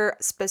super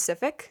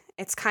specific.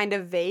 It's kind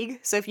of vague.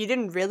 So if you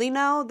didn't really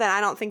know, then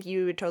I don't think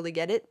you would totally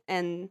get it.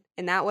 And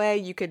in that way,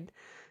 you could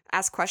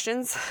ask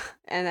questions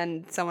and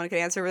then someone could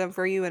answer them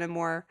for you in a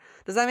more,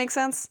 does that make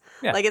sense?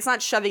 Yeah. Like, it's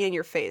not shoving in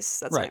your face.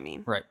 That's what I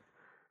mean. Right.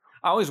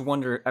 I always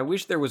wonder, I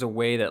wish there was a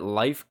way that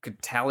life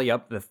could tally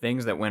up the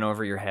things that went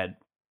over your head.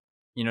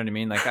 You know what I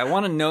mean? Like, I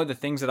want to know the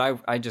things that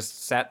I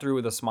just sat through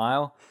with a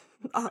smile.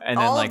 And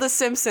all of The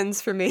Simpsons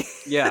for me.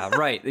 Yeah,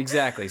 right.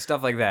 Exactly.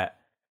 Stuff like that.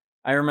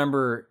 I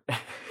remember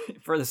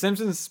for The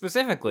Simpsons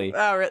specifically.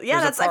 Oh, really?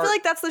 Yeah, I feel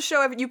like that's the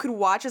show you could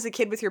watch as a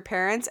kid with your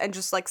parents and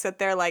just like sit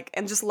there like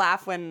and just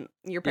laugh when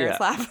your parents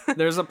laugh.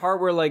 There's a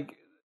part where like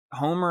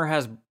Homer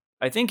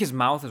I think his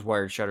mouth is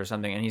wired shut or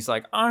something, and he's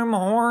like, "I'm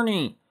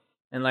horny,"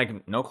 and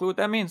like no clue what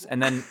that means.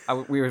 And then I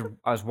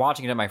was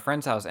watching it at my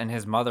friend's house, and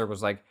his mother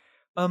was like,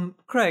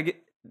 Craig,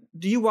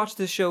 do you watch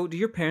this show? Do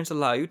your parents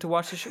allow you to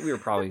watch this show? We were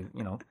probably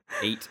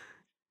 8.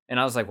 And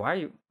I was like,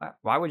 why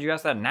would you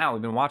ask that now?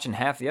 We've been watching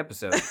half the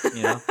episode,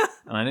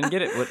 And I didn't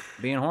get it, what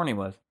being horny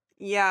was.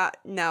 Yeah,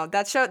 no,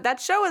 that show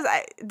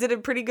did a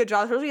pretty good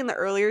job, especially in the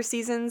earlier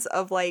seasons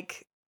of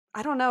like,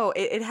 I don't know,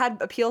 it had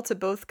appeal to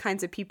both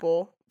kinds of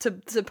people, to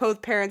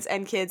both parents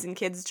and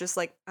kids just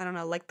like, I don't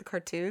know, like the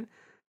cartoon.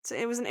 So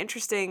it was an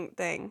interesting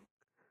thing.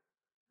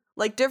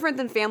 Like different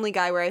than Family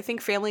Guy, where I think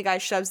Family Guy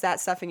shoves that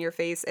stuff in your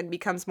face and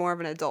becomes more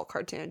of an adult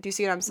cartoon. Do you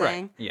see what I'm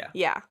saying? Right.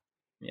 Yeah.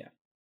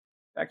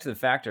 Back to the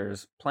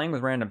factors, playing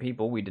with random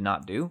people, we did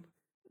not do.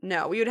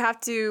 No, we would have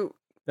to. You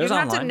would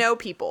have to know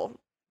people.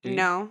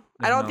 No,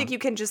 I don't think you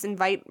can just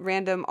invite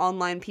random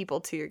online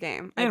people to your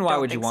game. And why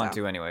would you want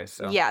to anyway?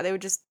 So yeah, they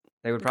would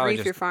probably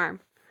grief your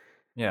farm.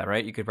 Yeah,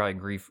 right? You could probably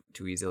grief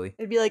too easily.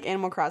 It'd be like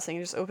Animal Crossing,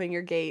 just opening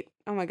your gate.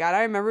 Oh my god,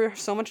 I remember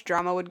so much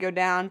drama would go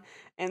down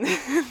in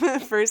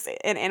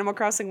in Animal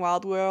Crossing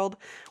Wild World,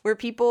 where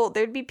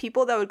there'd be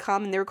people that would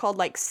come and they were called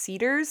like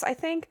seeders, I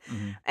think.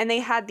 Mm-hmm. And they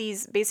had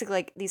these basically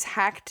like these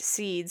hacked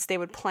seeds they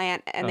would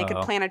plant, and they could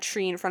plant a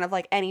tree in front of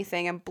like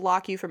anything and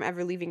block you from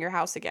ever leaving your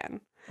house again.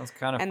 That's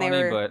kind of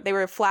funny, but they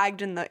were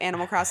flagged in the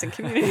Animal Crossing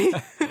community.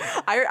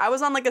 I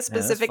was on like a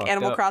specific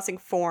Animal Crossing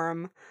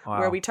forum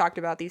where we talked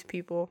about these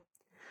people.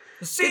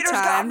 The seeders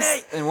got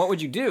me! And what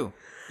would you do?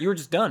 You were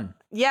just done.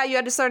 Yeah, you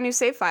had to start a new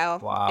save file.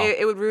 Wow.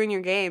 It would ruin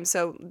your game,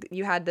 so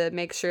you had to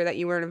make sure that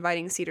you weren't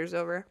inviting seeders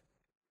over.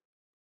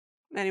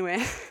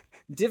 Anyway.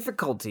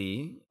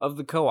 Difficulty of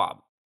the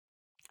co-op.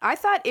 I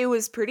thought it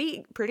was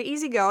pretty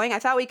easy going. I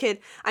thought we could,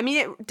 I mean,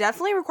 it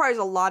definitely requires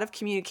a lot of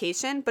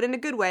communication, but in a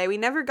good way. We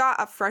never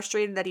got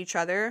frustrated at each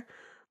other,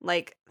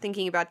 like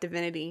thinking about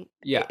Divinity.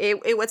 Yeah.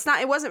 It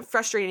wasn't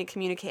frustrating to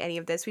communicate any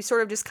of this. We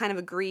sort of just kind of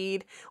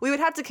agreed. We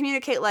would have to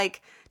communicate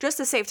like, just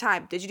to save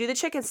time. Did you do the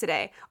chickens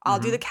today? I'll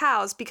do the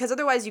cows, because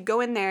otherwise you go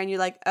in there and you're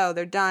like, oh,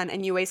 they're done,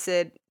 and you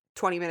wasted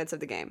 20 minutes of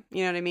the game.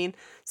 You know what I mean?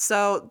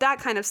 So that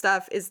kind of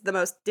stuff is the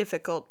most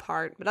difficult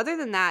part. But other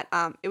than that,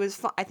 it was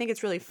fun. I think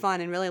it's really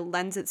fun and really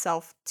lends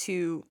itself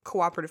to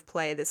cooperative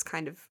play, this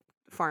kind of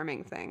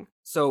farming thing.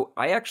 So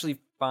I actually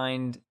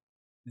find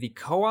the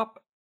co-op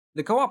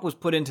was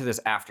put into this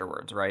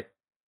afterwards, right?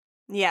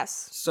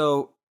 Yes.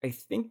 So I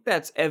think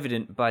that's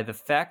evident by the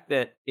fact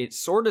that it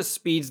sort of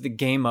speeds the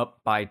game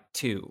up by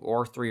 2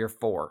 or 3 or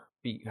 4,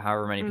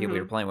 however many people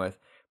you're playing with,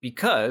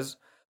 because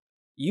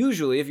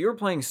usually, if you were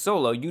playing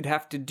solo, you'd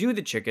have to do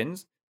the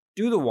chickens,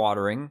 do the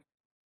watering,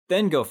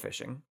 then go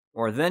fishing,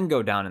 or then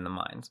go down in the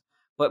mines.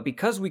 But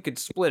because we could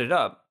split it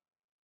up,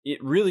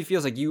 it really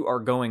feels like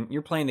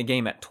you're playing the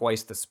game at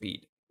twice the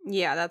speed.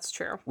 Yeah, that's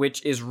true.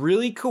 Which is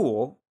really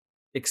cool,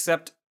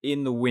 except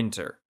in the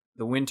winter.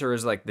 The winter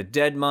is like the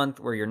dead month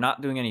where you're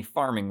not doing any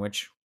farming,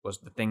 which was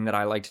the thing that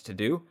I liked to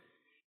do.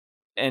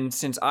 And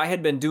since I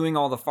had been doing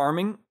all the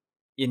farming,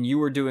 and you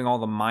were doing all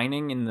the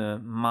mining in the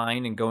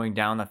mine and going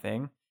down the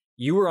thing,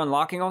 you were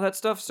unlocking all that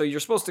stuff, so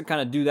you're supposed to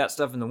kind of do that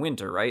stuff in the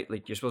winter, right?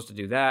 Like, you're supposed to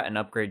do that and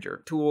upgrade your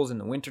tools in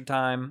the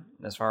wintertime,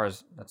 as far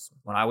as that's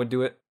when I would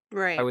do it,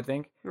 right? I would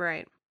think.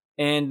 Right.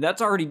 And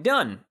that's already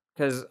done,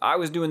 because I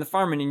was doing the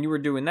farming and you were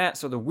doing that,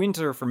 so the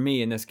winter for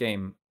me in this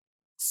game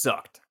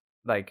sucked.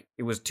 Like,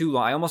 it was too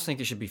long. I almost think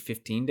it should be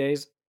 15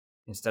 days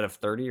instead of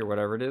 30 or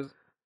whatever it is.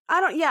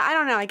 I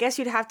don't know. I guess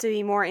you'd have to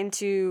be more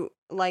into,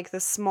 like, the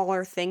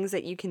smaller things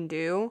that you can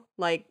do,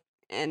 like,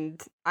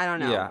 and I don't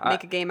know,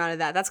 make a game out of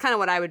that. That's kind of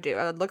what I would do.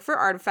 I would look for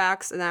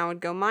artifacts and then I would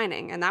go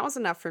mining, and that was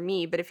enough for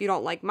me. But if you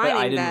don't like mining,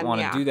 but I didn't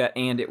want to do that,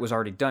 and it was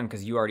already done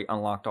because you already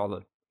unlocked all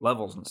the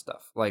levels and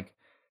stuff. Like,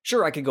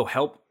 sure, I could go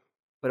help,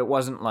 but it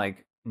wasn't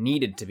like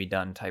needed to be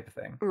done type of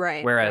thing.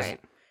 Right. Whereas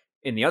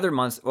in the other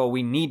months, well,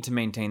 we need to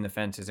maintain the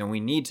fences and we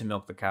need to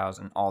milk the cows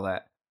and all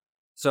that.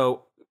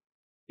 So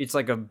it's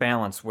like a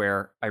balance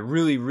where I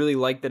really, really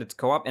like that it's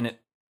co-op, and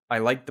I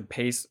like the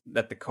pace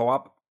that the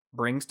co-op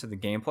brings to the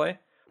gameplay.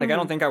 Like, I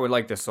don't think I would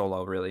like this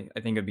solo, really. I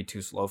think it'd be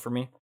too slow for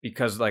me.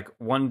 Because, like,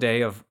 one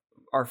day of...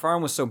 Our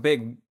farm was so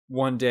big,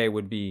 one day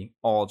would be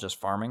all just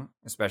farming,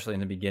 especially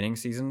in the beginning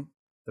season,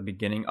 the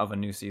beginning of a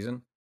new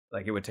season.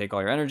 Like, it would take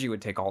all your energy, it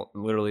would take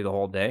literally the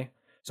whole day.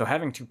 So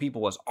having 2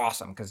 people was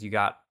awesome, because you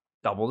got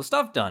double the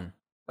stuff done.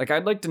 Like,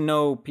 I'd like to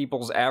know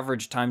people's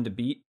average time to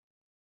beat,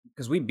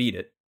 because we beat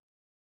it.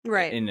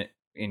 Right.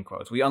 In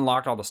quotes. We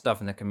unlocked all the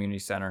stuff in the community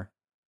center.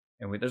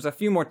 And there's a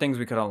few more things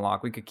we could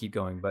unlock. We could keep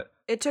going, but...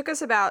 It took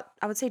us about,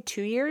 I would say,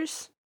 2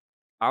 years.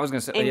 I was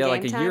going to say,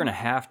 like a year and a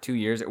half, 2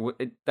 years.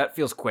 That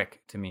feels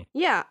quick to me.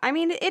 Yeah, I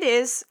mean, it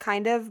is,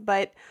 kind of,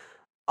 but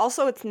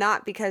also it's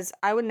not, because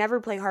I would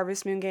never play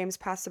Harvest Moon games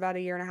past about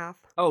a year and a half.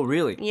 Oh,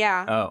 really?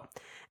 Yeah. Oh.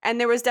 And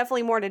there was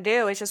definitely more to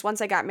do. It's just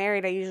once I got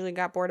married, I usually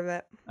got bored of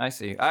it. I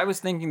see. I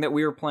was thinking that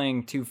we were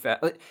playing too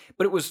fast, but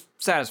it was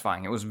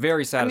satisfying. It was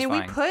very satisfying.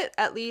 I mean, we put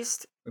at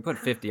least... We put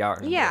 50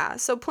 hours. Yeah,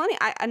 so plenty,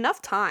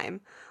 enough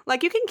time.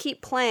 Like, you can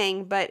keep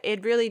playing, but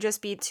it'd really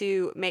just be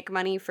to make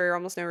money for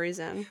almost no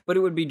reason. But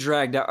it would be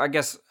dragged out. I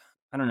guess,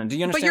 I don't know. Do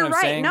you understand what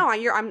I'm saying? But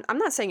you're right. No, I'm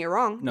not saying you're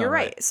wrong. No, you're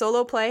right.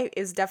 Solo play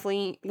would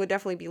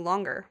definitely be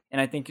longer. And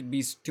I think it'd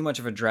be too much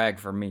of a drag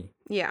for me.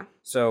 Yeah.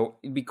 So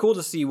it'd be cool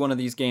to see one of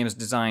these games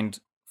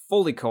designed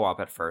fully co-op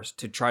at first,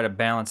 to try to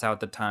balance out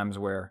the times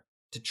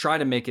to try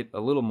to make it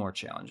a little more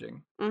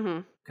challenging.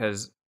 Mm-hmm.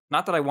 Because,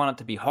 not that I want it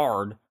to be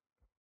hard,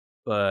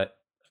 but...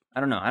 I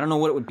don't know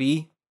what it would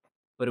be,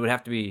 but it would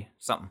have to be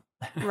something.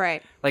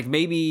 Right. Like,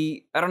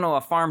 maybe, I don't know,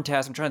 a farm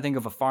task. I'm trying to think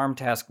of a farm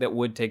task that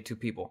would take 2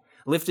 people.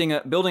 Building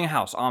a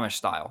house, Amish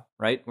style,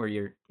 right? Where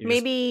you're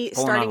maybe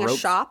starting a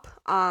shop.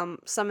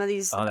 Some of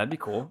these. Oh, that'd be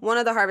cool. One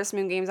of the Harvest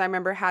Moon games I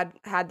remember had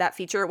that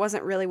feature. It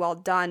wasn't really well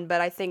done,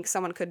 but I think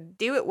someone could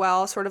do it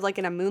well, sort of like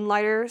in a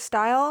Moonlighter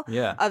style.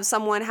 Yeah. Of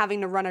someone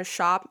having to run a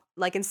shop.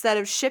 Like, instead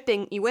of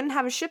shipping, you wouldn't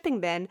have a shipping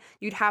bin.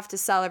 You'd have to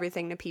sell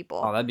everything to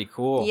people. Oh, that'd be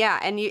cool. Yeah,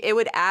 and it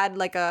would add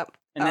like a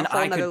And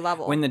then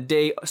level. When the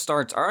day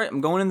starts, all right,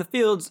 I'm going in the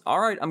fields. All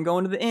right, I'm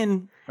going to the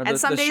inn. And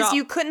some days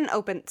you couldn't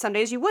open, some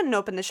days you wouldn't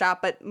open the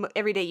shop, but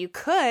every day you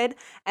could.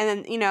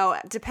 And then,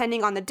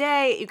 depending on the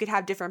day, you could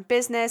have different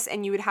business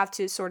and you would have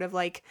to sort of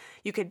like,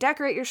 you could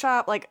decorate your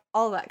shop, like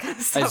all that kind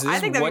of stuff. I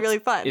think that'd be really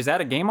fun. Is that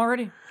a game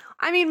already?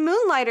 I mean,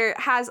 Moonlighter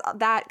has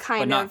that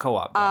kind of. But not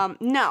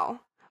co-op.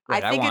 No.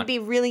 Right, I think it'd be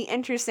really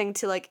interesting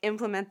to like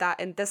implement that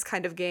in this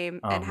kind of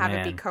game and have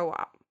it be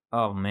co-op.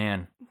 Oh,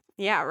 man.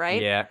 Yeah,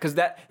 right? Yeah, because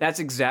that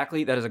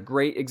is a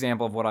great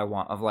example of what I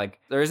want. Of like,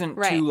 there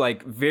isn't two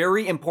like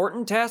very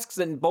important tasks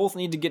that both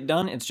need to get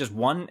done. It's just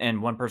one,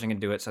 and one person can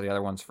do it, so the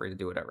other one's free to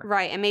do whatever.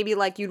 Right, and maybe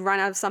like you'd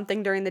run out of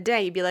something during the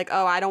day. You'd be like,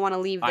 oh, I don't want to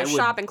leave the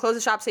shop and close the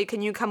shop, so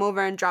can you come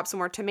over and drop some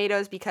more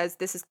tomatoes because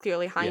this is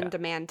clearly high in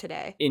demand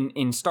today. In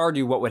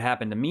Stardew, what would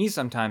happen to me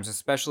sometimes,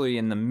 especially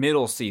in the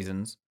middle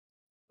seasons,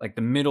 like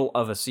the middle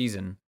of a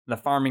season, the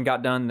farming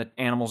got done, the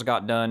animals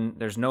got done.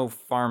 There's no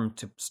farm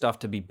stuff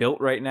to be built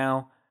right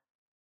now.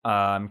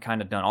 I'm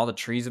kind of done. All the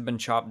trees have been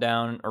chopped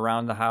down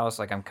around the house.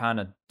 Like, I'm kind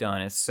of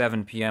done. It's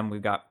 7 p.m.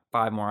 We've got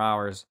 5 more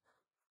hours,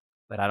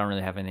 but I don't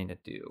really have anything to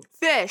do.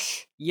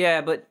 Fish. Yeah,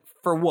 but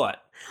for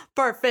what?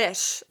 For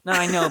fish. No,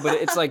 I know,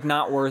 but it's like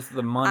not worth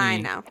the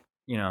money. I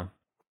know.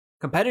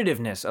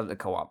 Competitiveness of the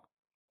co-op.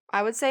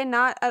 I would say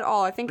not at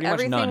all. I think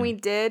everything we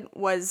did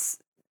was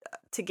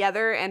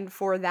together and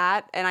for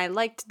that, and I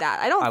liked that.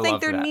 I don't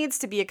think there needs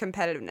to be a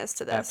competitiveness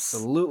to this.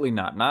 Absolutely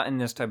not in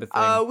this type of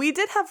thing. We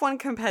did have one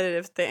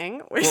competitive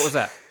thing. What was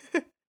that?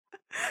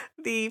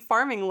 The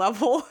farming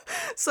level.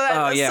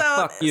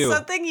 Fuck you.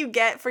 Something you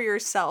get for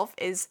yourself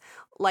is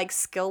like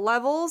skill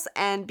levels,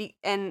 and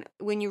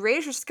when you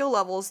raise your skill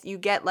levels, you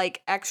get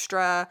like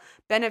extra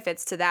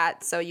benefits to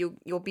that, so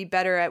you'll be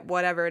better at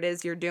whatever it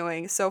is you're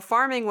doing. So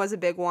farming was a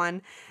big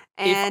one,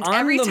 and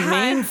every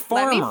time,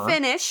 let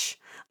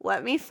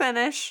me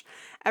finish.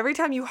 Every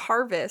time you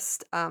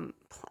harvest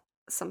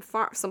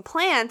some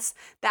plants,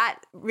 that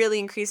really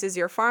increases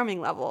your farming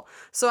level.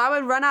 So I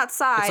would run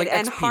outside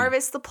and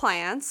harvest the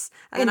plants,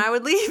 and then I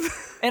would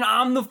leave. And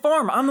I'm the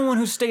farmer. I'm the one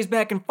who stays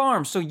back and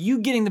farms. So you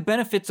getting the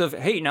benefits of,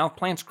 hey, now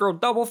plants grow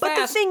double fast.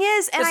 But the thing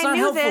is, and I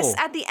knew this,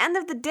 at the end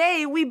of the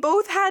day, we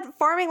both had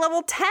farming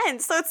level 10.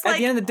 So it's like, at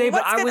the end of the day,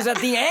 but I was at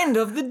the end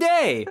of the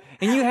day.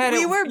 And you had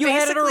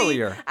it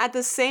earlier. At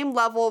the same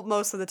level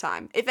most of the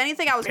time. If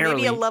anything, I was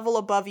maybe a level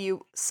above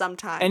you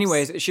sometimes.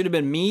 Anyways, it should have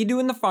been me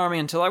doing the farming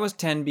until I was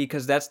 10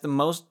 because that's the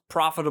most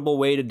profitable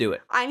way to do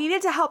it. I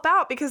needed to help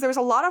out because there was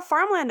a lot of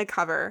farmland to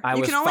cover.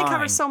 You can only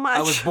cover so much.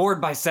 I was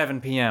bored by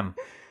 7 p.m.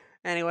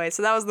 Anyway,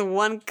 so that was the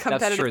one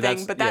competitive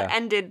thing, but that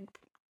ended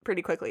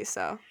pretty quickly,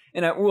 so.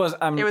 And it was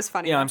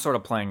funny. Yeah, I'm sort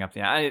of playing up.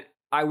 Yeah,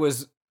 I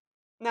was.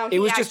 No,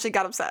 he actually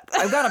got upset.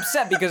 I got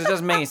upset because it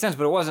doesn't make any sense,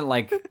 but it wasn't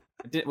like.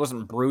 It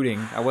wasn't brooding.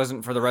 I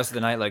wasn't for the rest of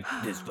the night like,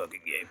 this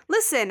fucking game.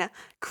 Listen,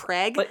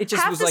 Craig, but it just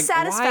half was the like,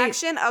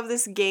 satisfaction of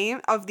this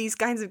game, of these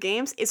kinds of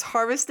games, is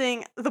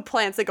harvesting the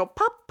plants. They go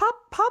pop,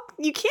 pop, pop.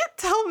 You can't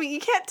tell me. You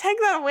can't take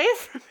that away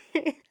from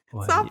me.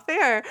 It's not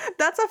fair.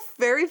 That's a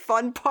very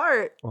fun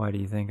part. Why do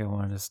you think I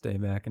wanted to stay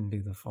back and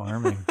do the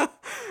farming?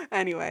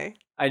 Anyway.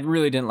 I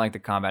really didn't like the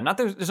combat.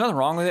 There's nothing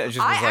wrong with it. It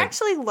just was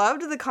actually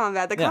loved the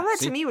combat. The combat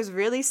to me was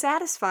really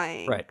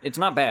satisfying. Right. It's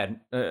not bad.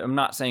 I'm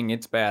not saying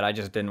it's bad. I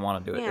just didn't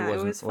want to do it. Yeah, it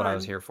wasn't what I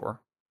was here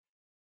for.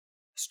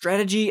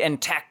 Strategy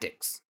and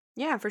tactics.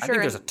 Yeah, for sure. I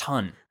think there's a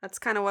ton. That's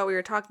kind of what we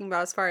were talking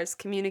about as far as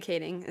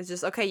communicating. It's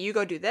just, okay, you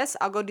go do this.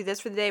 I'll go do this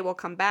for the day. We'll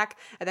come back.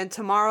 And then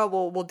tomorrow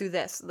we'll do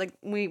this. Like,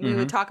 we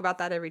would talk about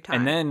that every time.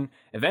 And then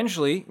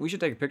eventually, we should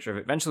take a picture of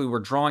it. Eventually, we're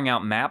drawing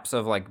out maps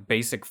of like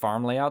basic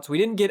farm layouts. We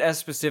didn't get as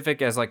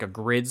specific as like a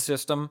grid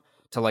system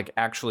to like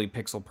actually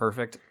pixel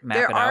perfect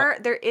map it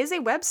out. There is a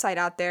website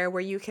out there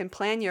where you can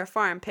plan your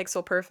farm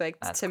pixel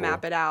perfect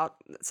map it out.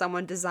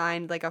 Someone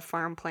designed like a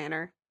farm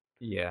planner.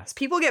 Yeah.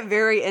 People get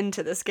very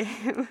into this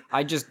game.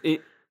 I'm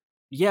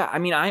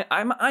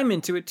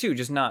into it too,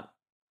 just not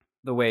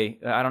the way.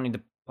 I don't need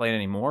to play it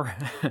anymore.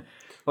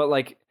 But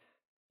like,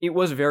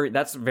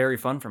 that's very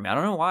fun for me. I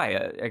don't know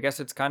why. I guess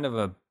it's kind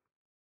of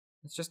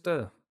it's just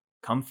a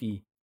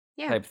comfy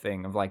type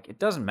thing of like, it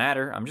doesn't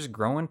matter. I'm just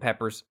growing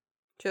peppers.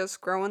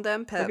 Just growing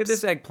them peppers. Look at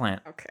this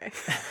eggplant. Okay.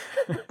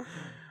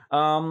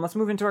 Let's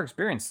move into our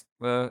experience.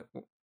 How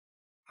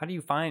do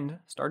you find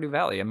Stardew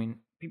Valley? I mean,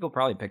 people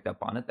probably picked up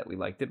on it that we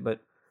liked it, but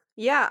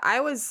yeah, I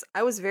was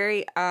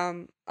very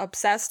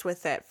obsessed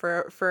with it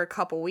for a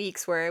couple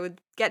weeks, where it would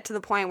get to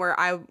the point where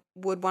I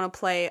would want to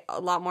play a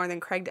lot more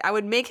than Craig did. I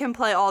would make him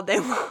play all day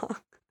long.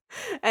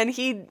 And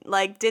he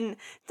like didn't.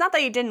 It's not that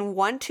he didn't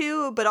want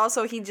to, but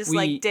also he just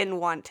didn't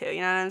want to.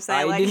 You know what I'm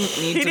saying?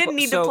 He didn't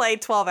need to play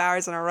 12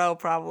 hours in a row,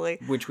 probably.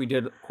 Which we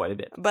did quite a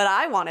bit. But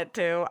I wanted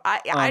to.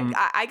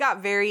 I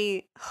got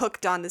very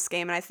hooked on this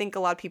game, and I think a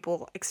lot of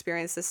people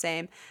experienced the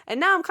same. And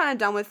now I'm kind of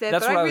done with it.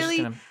 But I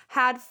really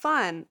had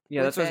fun.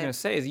 Yeah, that's what I was gonna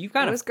say. Is it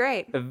was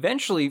great.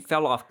 Eventually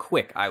fell off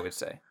quick. I would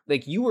say,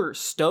 like, you were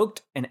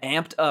stoked and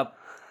amped up,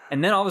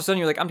 and then all of a sudden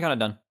you're like, I'm kind of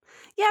done.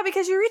 Yeah,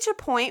 because you reach a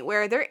point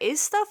where there is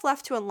stuff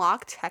left to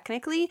unlock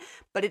technically,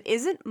 but it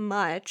isn't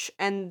much,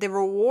 and the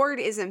reward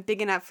isn't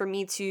big enough for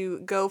me to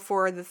go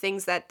for the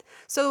things that.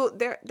 So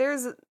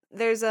there's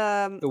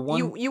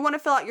you want to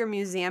fill out your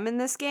museum in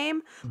this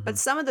game, but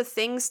some of the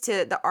things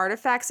to the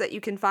artifacts that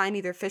you can find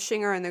either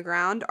fishing or in the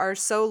ground are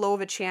so low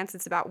of a chance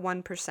it's about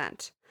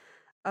 1%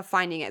 of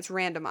finding it. It's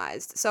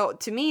randomized. So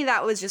to me,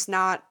 that was just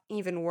not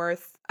even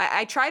worth.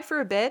 I tried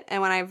for a bit,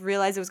 and when I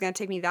realized it was going to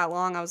take me that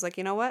long, I was like,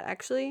 you know what?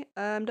 Actually,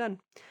 I'm done.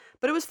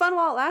 But it was fun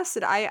while it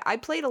lasted.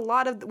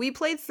 We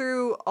played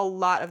through a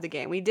lot of the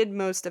game. We did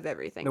most of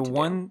everything. The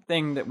one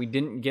thing that we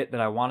didn't get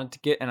that I wanted to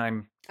get, and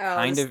I'm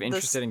kind of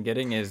interested in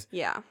getting, is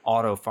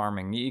auto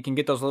farming. You can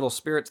get those little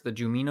spirits, the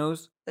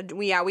Juminos.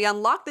 We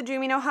unlocked the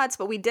Jumino huts,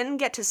 but we didn't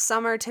get to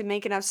summer to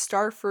make enough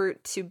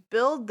starfruit to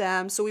build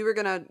them. So we were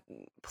gonna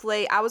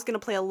play. I was gonna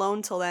play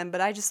alone till then,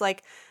 but I just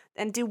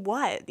and do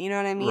what? You know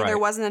what I mean? Right. There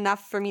wasn't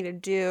enough for me to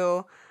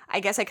do. I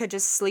guess I could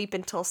just sleep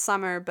until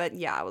summer, but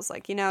yeah, I was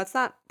like, it's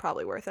not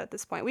probably worth it at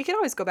this point. We can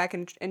always go back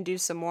and do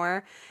some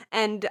more.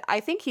 And I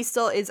think he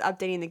still is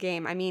updating the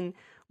game. I mean,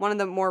 one of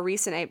the more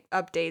recent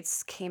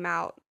updates came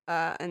out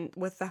and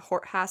with the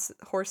hats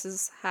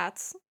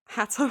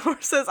on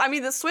horses. I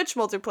mean, the Switch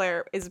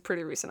multiplayer is a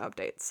pretty recent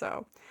update,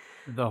 so.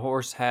 The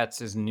horse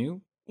hats is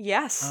new?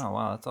 Yes. Oh,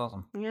 wow, that's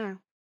awesome. Yeah.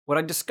 What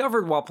I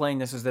discovered while playing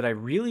this is that I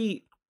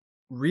really,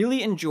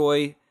 really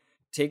enjoy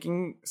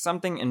taking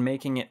something and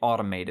making it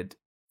automated.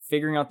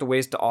 Figuring out the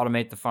ways to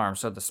automate the farm.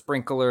 So the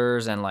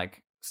sprinklers and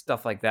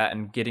stuff like that,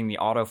 and getting the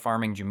auto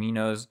farming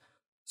Juminos.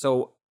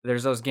 So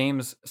there's those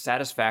games,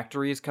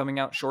 Satisfactory is coming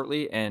out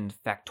shortly, and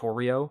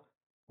Factorio,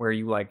 where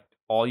you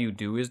all you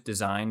do is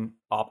design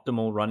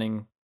optimal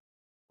running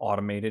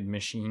automated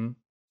machine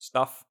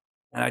stuff.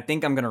 And I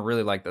think I'm going to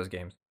really like those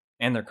games.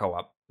 And they're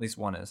co-op. At least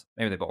one is.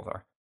 Maybe they both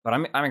are. But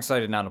I'm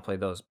excited now to play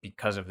those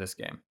because of this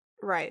game.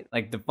 Right.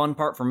 The fun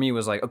part for me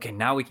was okay,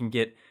 now we can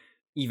get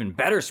even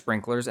better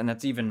sprinklers, and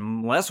that's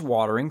even less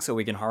watering, so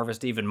we can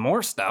harvest even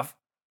more stuff.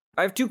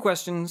 I have 2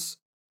 questions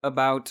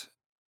about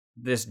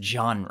this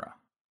genre.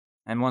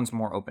 And one's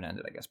more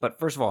open-ended, I guess. But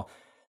first of all,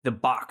 the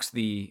box,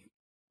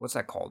 what's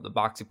that called? The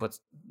box you put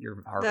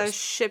your harvest. The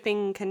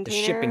shipping container.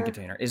 The shipping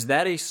container. Is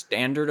that a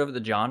standard of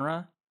the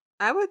genre?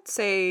 I would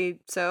say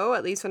so,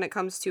 at least when it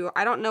comes to,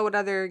 I don't know what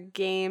other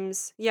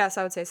games. Yes,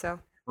 I would say so.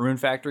 Rune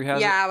Factory has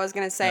it? Yeah, I was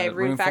going to say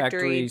Rune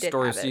Factory did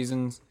Story have of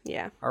Seasons.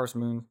 Yeah. Harvest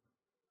Moon.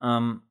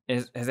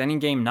 Has any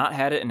game not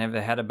had it, and have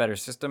they had a better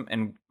system?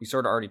 And we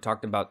sort of already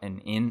talked about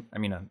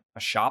a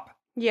shop.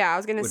 Yeah, I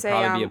was going to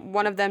say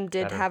one of them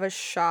did have a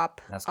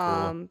shop. That's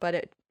cool. But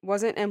it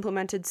wasn't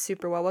implemented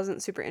super well.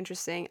 Wasn't super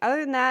interesting.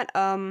 Other than that,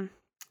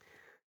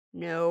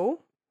 no.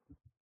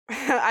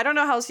 I don't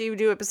know how else you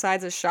do it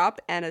besides a shop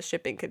and a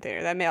shipping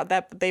container.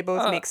 That they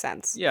both make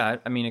sense. Yeah,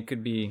 I mean, it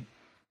could be,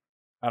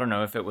 I don't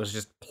know if it was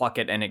just pluck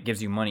it and it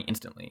gives you money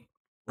instantly,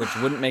 which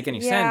wouldn't make any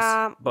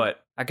sense.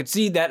 But I could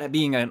see that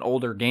being an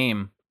older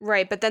game.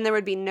 Right, but then there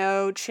would be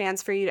no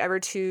chance for you ever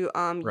to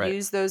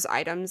use those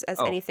items as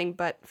anything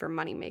but for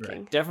money making.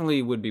 Right.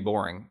 Definitely would be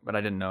boring, but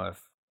I didn't know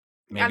if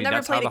maybe I've never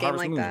that's played how a the game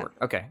Harvest like Moons that. work.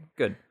 Okay,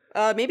 good.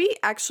 Maybe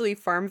actually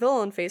Farmville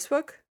on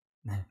Facebook,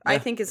 I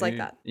think is like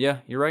that. Yeah,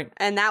 you're right.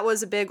 And that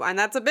was a big one.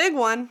 That's a big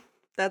one.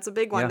 That's a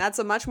big one. Yeah. That's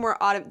a much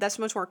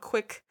more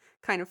quick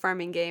kind of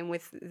farming game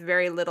with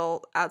very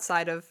little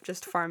outside of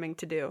just farming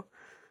to do.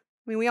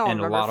 I mean, we all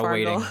remember Farmville. And a lot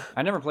Farmville. of waiting.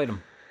 I never played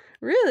them.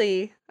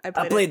 Really? I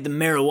played the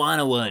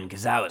marijuana one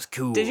because I was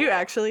cool. Did you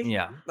actually?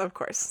 Yeah. Of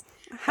course.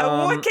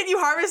 What can you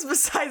harvest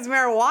besides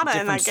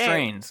marijuana in that game? Different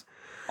strains.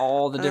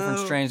 All the different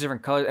strains,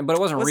 different colors. But it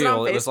wasn't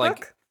real. It was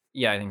like,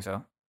 yeah, I think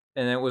so.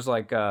 And it was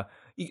like,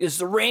 it's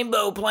the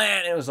rainbow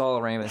plant. It was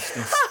all rainbow.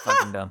 It's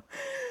fucking dumb.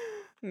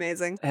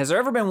 Amazing. Has there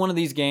ever been one of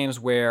these games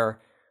where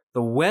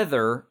the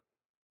weather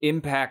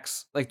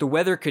impacts, the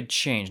weather could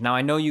change? Now,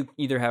 I know you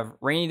either have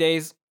rainy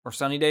days or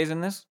sunny days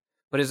in this.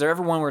 But is there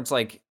ever one where it's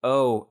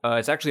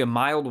it's actually a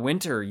mild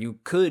winter? You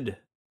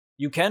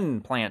can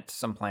plant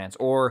some plants.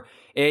 Or,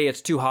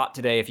 it's too hot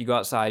today. If you go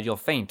outside, you'll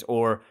faint.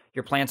 Or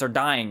your plants are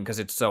dying because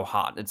it's so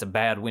hot. It's a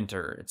bad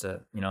winter. It's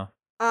a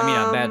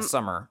bad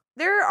summer.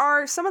 There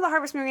are, some of the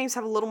Harvest Moon games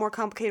have a little more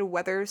complicated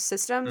weather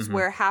systems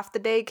where half the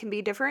day can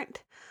be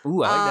different.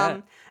 Ooh, I like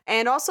that.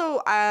 And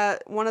also,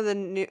 some of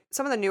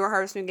the newer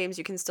Harvest Moon games,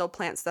 you can still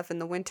plant stuff in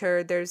the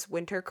winter. There's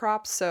winter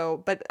crops,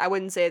 but I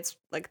wouldn't say it's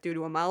due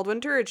to a mild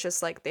winter. It's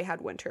just they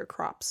had winter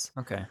crops.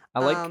 Okay, I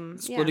like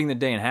splitting the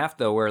day in half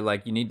though, where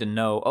you need to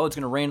know, it's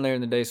gonna rain later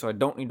in the day, so I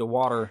don't need to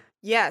water.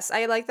 Yes,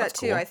 I like that That's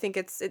too. cool. I think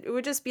it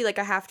would just be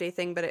a half day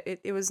thing, but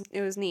it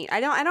was neat. I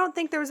don't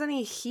think there was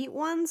any heat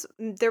ones.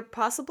 There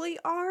possibly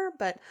are,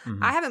 but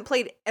I haven't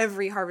played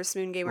every Harvest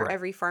Moon game or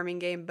every farming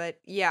game. But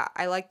yeah,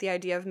 I like the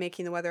idea of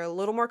making the weather a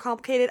little more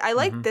complicated. I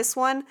like this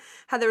one,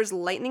 how there was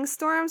lightning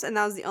storms, and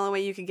that was the only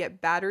way you could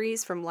get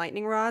batteries from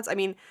lightning rods. I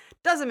mean,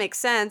 doesn't make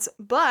sense,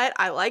 but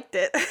I liked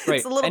it.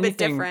 It's a little bit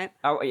different.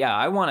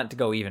 I want it to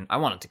go even. I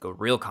want it to go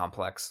real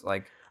complex.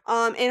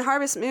 In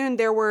Harvest Moon,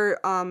 there were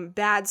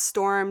bad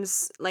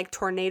storms, like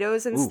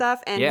tornadoes and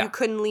stuff, and you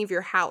couldn't leave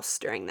your house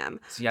during them.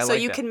 See, so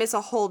you could miss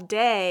a whole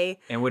day.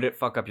 And would it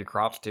fuck up your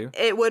crops too?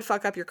 It would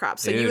fuck up your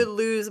crops. Dude. So you would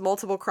lose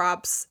multiple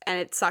crops, and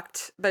it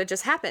sucked, but it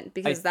just happened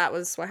because that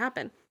was what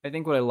happened. I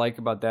think what I like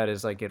about that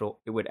is like it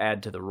would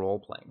add to the role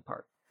playing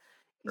part.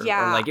 Or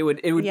like it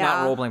would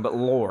not role playing, but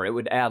lore. It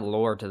would add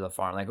lore to the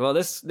farm. Like, well,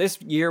 this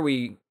year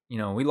we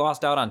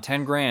lost out on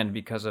 10 grand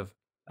because of.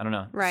 I don't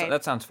know. Right. So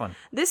that sounds fun.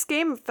 This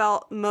game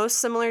felt most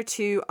similar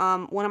to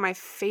one of my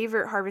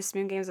favorite Harvest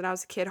Moon games when I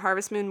was a kid,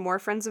 Harvest Moon More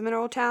Friends of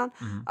Mineral Town.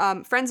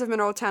 Mm-hmm. Friends of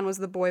Mineral Town was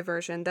the boy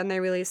version. Then they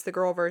released the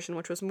girl version,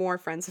 which was More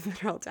Friends of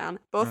Mineral Town.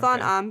 Both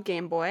on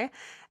Game Boy.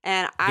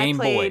 And I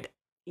played... Boy.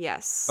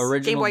 Yes.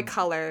 Original... Game Boy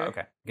Color.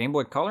 Okay. Game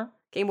Boy Color?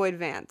 Game Boy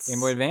Advance. Game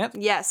Boy Advance?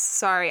 Yes,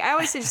 sorry. I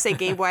always just say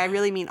Game Boy. I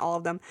really mean all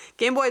of them.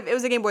 Game Boy, it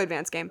was a Game Boy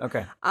Advance game.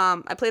 Okay.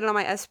 I played it on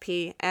my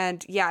SP,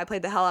 and yeah, I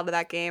played the hell out of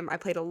that game. I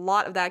played a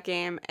lot of that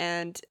game,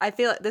 and I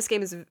feel like this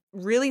game is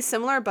really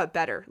similar, but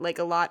better. Like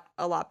a lot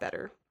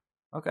better.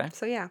 Okay.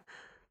 So yeah.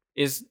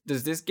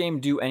 Does this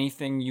game do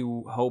anything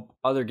you hope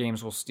other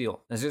games will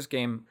steal? Is this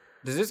game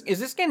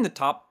the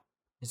top?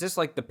 Is this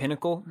like the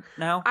pinnacle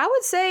now? I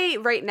would say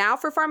right now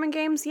for farming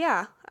games,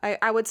 yeah.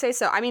 I would say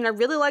so. I mean, I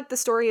really like the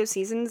Story of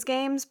Seasons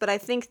games, but I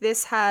think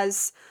this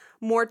has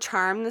more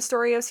charm than the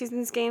Story of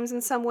Seasons games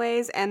in some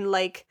ways. And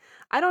like,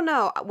 I don't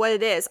know what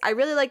it is. I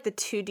really like the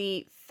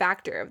 2D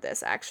factor of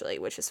this, actually,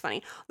 which is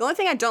funny. The only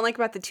thing I don't like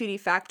about the 2D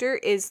factor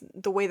is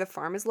the way the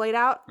farm is laid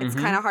out. It's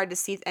kind of hard to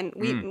see. And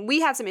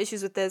we had some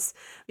issues with this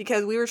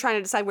because we were trying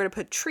to decide where to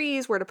put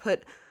trees, where to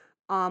put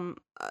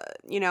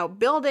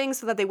buildings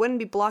so that they wouldn't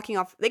be blocking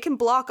off. They can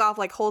block off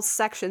like whole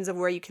sections of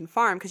where you can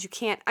farm because you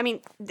can't. I mean,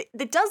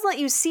 it does let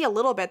you see a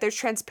little bit. There's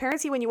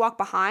transparency when you walk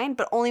behind,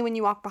 but only when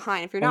you walk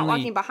behind. If you're not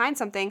walking behind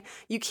something,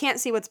 you can't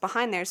see what's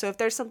behind there. So if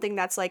there's something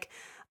that's like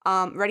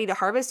ready to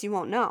harvest, you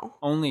won't know.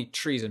 Only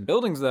trees and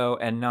buildings though,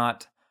 and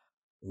not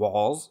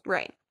walls.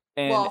 Right.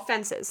 And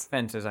fences.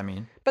 Fences, I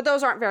mean. But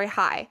those aren't very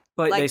high.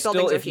 But like, they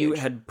still, if you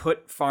had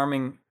put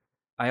farming,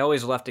 I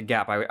always left a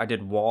gap. I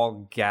did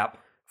wall gap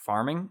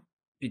farming.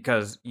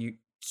 Because you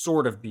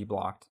sort of be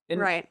blocked.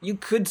 And right. You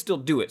could still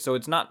do it, so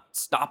it's not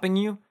stopping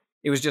you.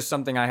 It was just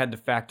something I had to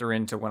factor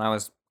into when I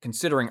was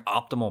considering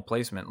optimal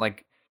placement.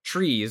 Like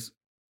trees,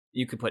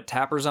 you could put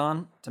tappers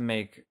on to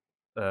make,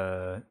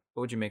 what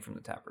would you make from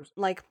the tappers?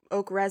 Like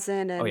oak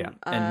resin and,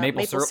 and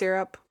maple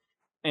syrup.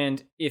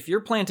 And if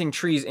you're planting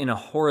trees in a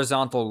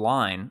vertical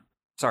line,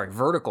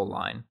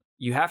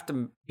 you have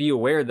to be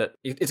aware that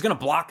it's going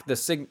to block the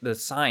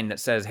sign that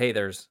says, hey,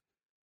 there's,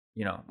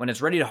 when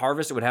it's ready to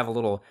harvest, it would have a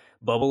little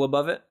bubble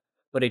above it,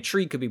 but a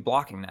tree could be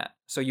blocking that.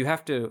 So you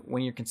have to,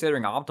 when you're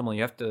considering optimal,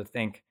 you have to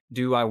think,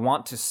 do I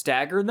want to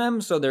stagger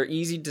them so they're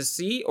easy to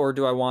see, or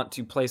do I want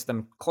to place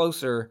them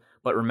closer,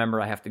 but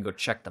remember I have to go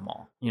check them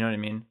all? You know what I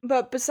mean?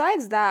 But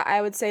besides that,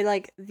 I would say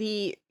like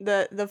the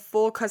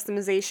full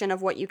customization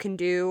of what you can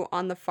do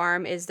on the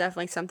farm is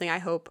definitely something I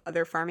hope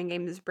other farming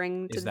games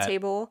bring to the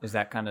table. Is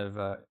that kind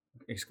of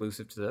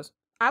exclusive to this?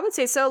 I would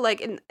say so.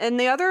 Like in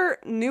the other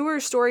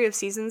newer Story of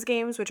Seasons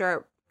games, which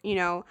are,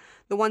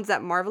 the ones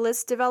that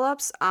Marvelous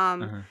develops,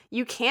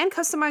 you can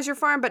customize your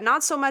farm, but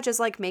not so much as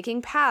like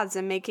making paths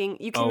and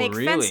you can make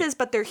fences,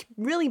 but they're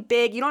really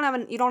big. You don't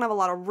have a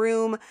lot of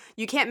room.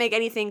 You can't make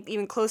anything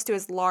even close to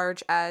as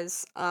large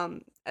as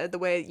the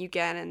way you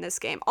can in this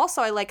game.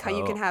 Also, I like how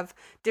you can have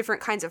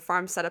different kinds of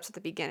farm setups at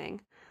the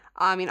beginning.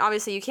 I mean,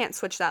 obviously you can't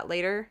switch that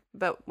later,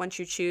 but once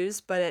you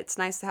choose, but it's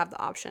nice to have the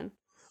option.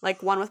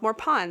 Like one with more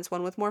ponds,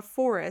 one with more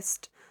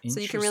forest,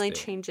 so you can really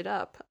change it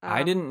up.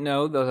 I didn't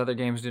know those other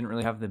games didn't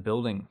really have the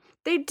building.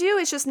 They do.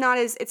 It's just not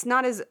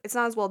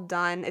as well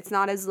done. It's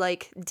not as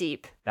like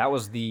deep. That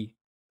was the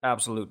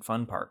absolute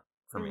fun part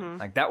for me.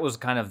 Like that was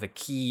kind of the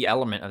key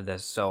element of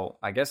this. So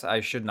I guess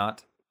I should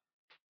not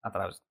that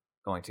I was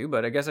going to,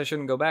 but I guess I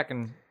shouldn't go back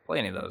and play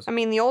any of those. I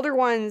mean, the older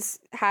ones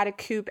had a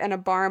coop and a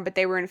barn, but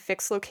they were in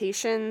fixed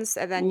locations,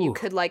 and then you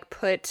could like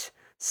put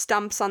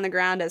stumps on the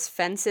ground as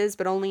fences,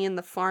 but only in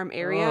the farm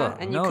area,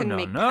 and you couldn't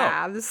make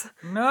paths.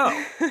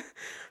 No.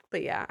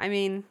 But yeah, I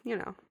mean,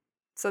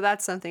 so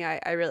that's something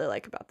I really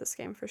like about this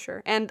game for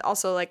sure. And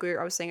also, like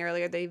I was saying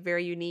earlier, they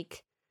very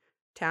unique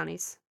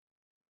townies.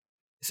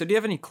 So do you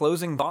have any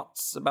closing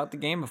thoughts about the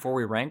game before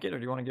we rank it, or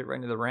do you want to get right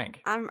into the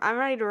rank? I'm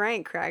ready to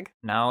rank, Craig.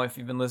 Now, if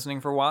you've been listening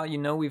for a while,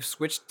 we've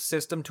switched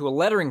system to a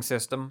lettering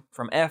system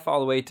from F all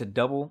the way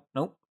to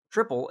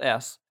triple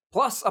S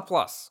plus a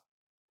plus.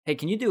 Hey,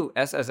 can you do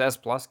SSS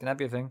plus? Can that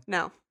be a thing?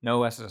 No.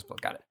 No SSS plus.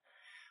 Got it.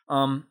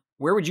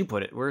 Where would you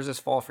put it? Where does this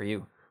fall for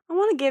you? I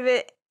want to give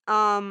it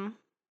an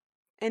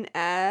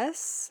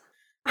S.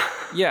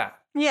 Yeah.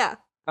 Yeah.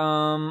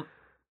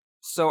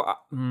 So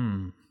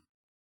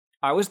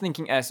I was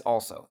thinking S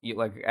also.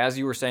 As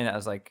you were saying that, I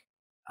was like,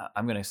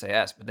 I'm gonna say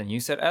S, but then you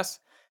said S,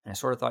 and I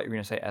sort of thought you were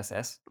gonna say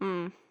SS.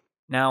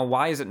 Now,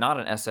 why is it not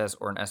an SS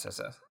or an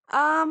SSS?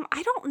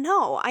 I don't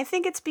know. I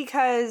think it's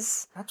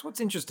because... That's what's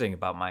interesting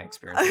about my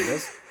experience with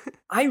this.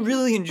 I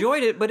really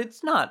enjoyed it, but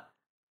it's not.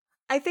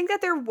 I think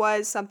that there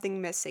was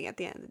something missing at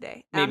the end of the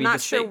day. Maybe I'm not the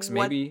sure stakes,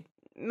 what.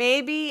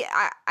 Maybe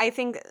I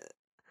think.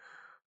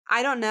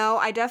 I don't know.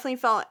 I definitely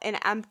felt an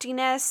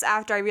emptiness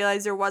after I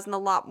realized there wasn't a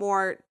lot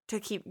more to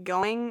keep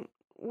going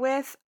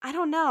with. I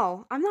don't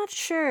know. I'm not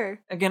sure.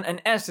 Again,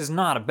 an S is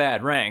not a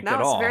bad rank at all.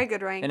 No, it's a very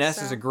good rank. An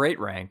S is a great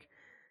rank.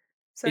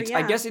 So yeah.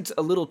 I guess it's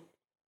a little...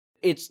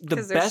 It's the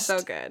best... They're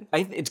so good.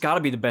 It's got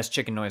to be the best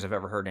chicken noise I've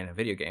ever heard in a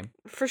video game.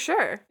 For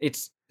sure.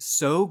 It's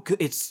so good.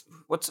 It's...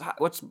 What's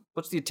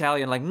the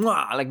Italian? Like,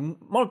 mwah, like,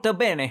 molto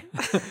bene.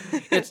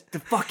 It's the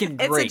fucking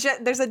great.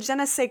 There's a je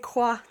ne sais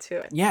quoi to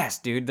it. Yes,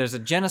 dude. There's a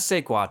je ne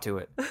sais quoi to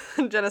it.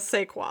 Je ne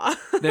sais quoi.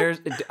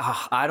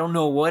 I don't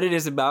know what it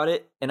is about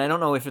it. And I don't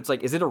know if it's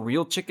like, is it a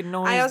real chicken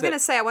noise? I was going to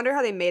say, I wonder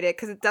how they made it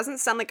because it doesn't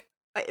sound like,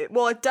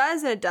 well, it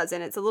does and it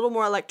doesn't. It's a little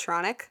more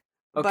electronic.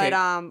 Okay, but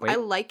I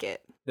like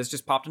it. This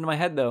just popped into my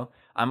head though.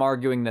 I'm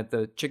arguing that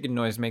the chicken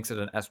noise makes it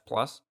an S+.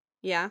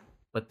 Yeah.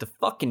 But the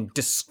fucking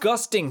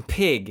disgusting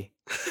pig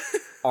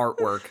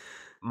artwork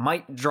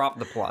might drop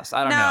the plus.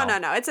 I don't know.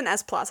 No. It's an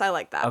S+. I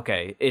like that.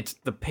 Okay. It's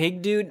the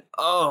pig dude.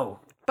 Oh.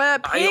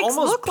 But pigs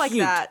look like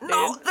that. Dude.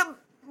 No,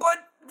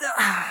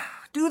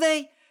 do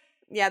they?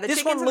 Yeah, the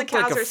chickens and the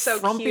cows are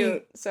so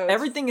cute. So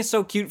everything is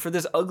so cute for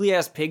this ugly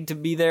ass pig to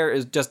be there.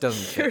 It just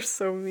doesn't fit. You're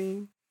so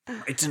mean.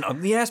 It's an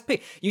ugly ass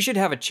pig. You should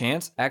have a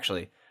chance.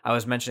 Actually, I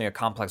was mentioning a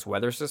complex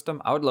weather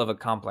system. I would love a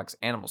complex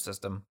animal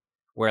system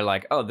where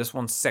like, oh, this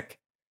one's sick.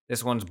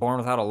 This one's born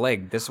without a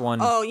leg. This one...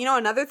 Oh,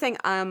 another thing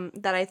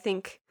that I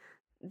think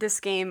this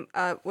game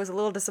was a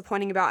little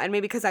disappointing about, and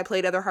maybe because I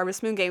played other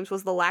Harvest Moon games,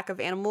 was the lack of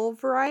animal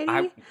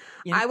variety.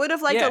 I would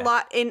have liked a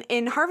lot...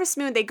 In Harvest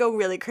Moon, they go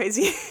really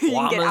crazy. You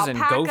can get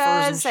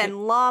alpacas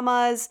and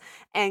llamas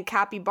and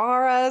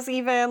capybaras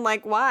even.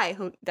 Like, why?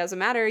 Doesn't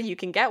matter. You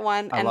can get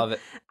one. I love it.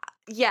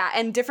 Yeah,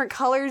 and different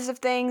colors of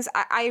things.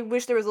 I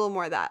wish there was a little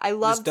more of that. I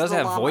love. This does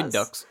have llamas. void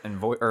ducks and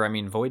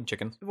void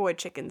chickens. Void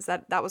chickens.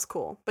 That was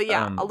cool. But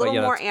yeah, a little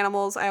more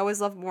animals. I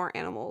always love more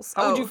animals.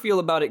 How would you feel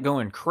about it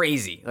going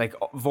crazy, like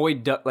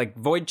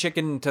void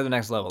chicken to the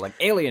next level, like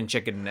alien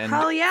chicken and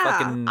hell yeah,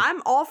 fucking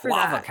I'm all for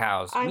lava that.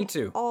 cows. Me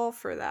too. All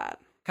for that.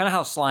 Kind of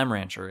how Slime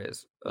Rancher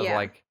is.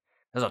 Like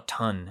there's a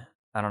ton.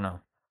 I don't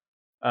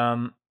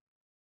know.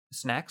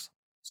 Snacks.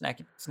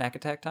 Snack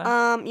attack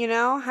time?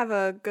 Have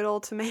a good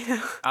old tomato.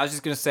 I was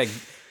just going to say,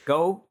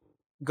 go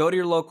to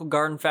your local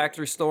garden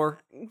factory store,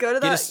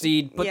 get a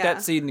seed, put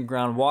that seed in the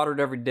ground, water it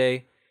every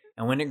day,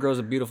 and when it grows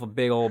a beautiful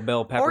big old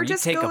bell pepper, or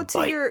just you take a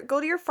bite. Go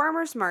to your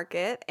farmer's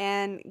market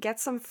and get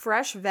some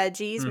fresh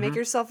veggies, make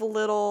yourself a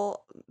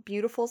little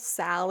beautiful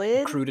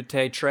salad.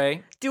 Crudité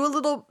tray. Do a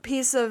little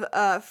piece of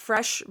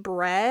fresh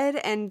bread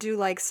and do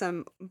like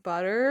some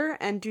butter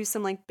and do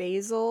some like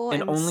basil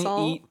and only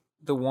salt. Eat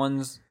the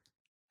ones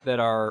that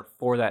are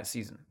for that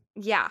season.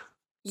 Yeah.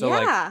 So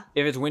like,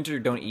 if it's winter,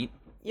 don't eat.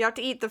 You have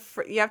to eat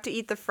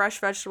the fresh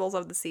vegetables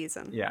of the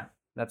season. Yeah.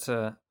 That's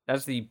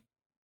the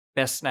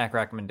best snack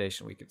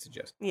recommendation we could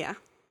suggest. Yeah.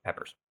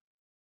 Peppers.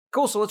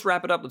 Cool, so let's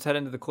wrap it up. Let's head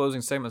into the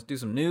closing segment. Let's do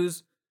some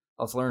news.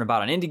 Let's learn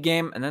about an indie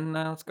game, and then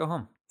let's go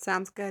home.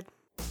 Sounds good.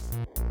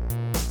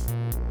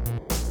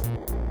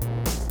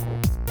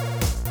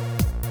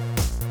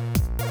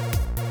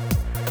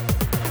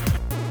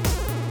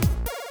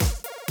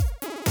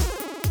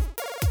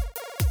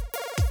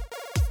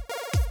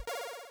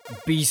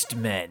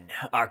 Beastmen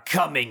are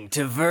coming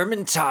to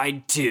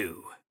Vermintide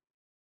 2.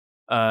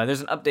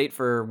 There's an update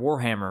for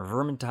Warhammer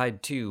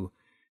Vermintide 2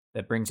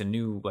 that brings a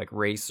new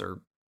race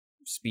or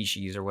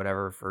species or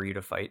whatever for you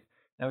to fight.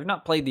 Now, we've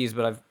not played these,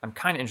 but I'm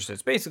kind of interested.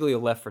 It's basically a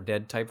Left 4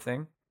 Dead type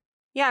thing.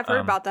 Yeah, I've heard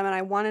about them and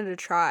I wanted to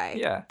try.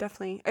 Yeah.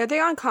 Definitely. Are they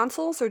on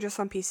consoles or just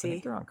on PC? I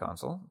think they're on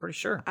console. I'm pretty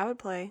sure. I would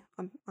play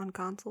on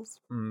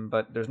consoles.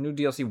 But there's new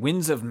DLC,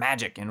 Winds of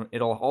Magic, and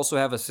it'll also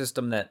have a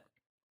system that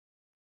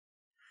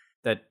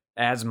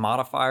adds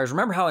modifiers.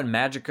 Remember how in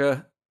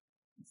Magicka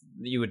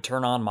you would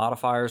turn on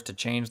modifiers to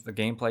change the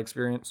gameplay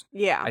experience?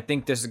 Yeah. I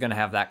think this is going to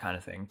have that kind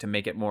of thing to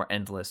make it more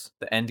endless.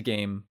 The end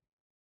game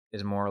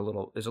is a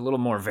little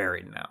more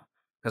varied now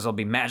because there'll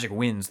be magic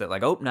winds that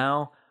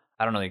now,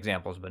 I don't know the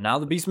examples, but now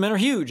the Beastmen are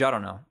huge. I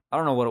don't know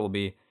what it will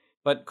be,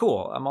 but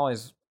cool.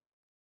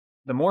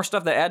 The more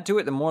stuff they add to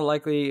it, the more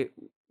likely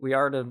we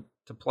are to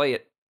play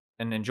it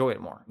and enjoy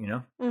it more,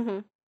 Mm-hmm.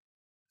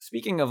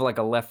 Speaking of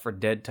a Left 4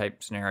 Dead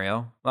type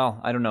scenario,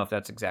 well, I don't know if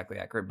that's exactly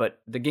accurate, but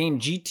the game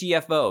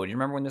GTFO, do you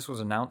remember when this was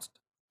announced?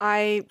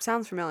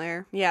 Sounds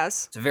familiar,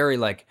 yes. It's a very,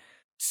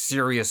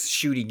 serious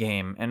shooty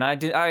game, and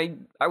I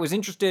was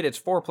interested. It's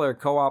 4-player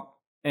co-op,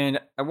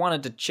 and I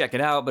wanted to check it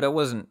out, but I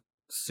wasn't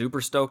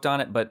super stoked on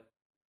it, but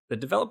the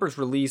developers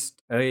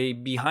released a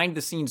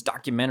behind-the-scenes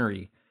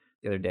documentary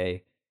the other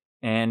day,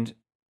 and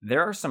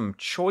there are some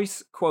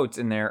choice quotes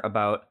in there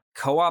about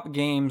co-op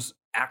games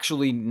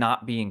actually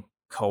not being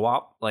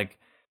co-op.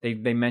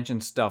 They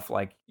mentioned stuff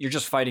like you're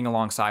just fighting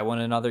alongside one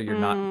another, you're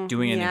not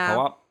doing any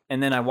co-op.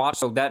 And then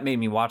so that made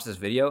me watch this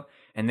video,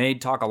 and they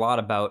talk a lot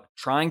about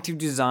trying to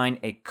design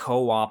a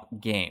co-op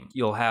game.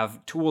 You'll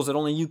have tools that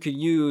only you could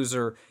use,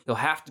 or you'll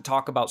have to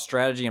talk about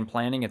strategy and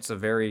planning. It's a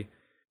very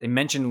they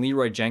mentioned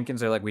Leroy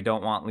Jenkins. They're like, we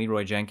don't want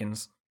Leroy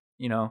Jenkins,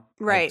 you know?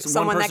 Right. Like, so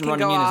someone one person that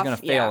can running go in off, is going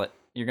to fail it.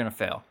 You're going to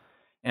fail.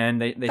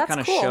 And they kind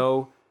of cool.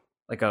 show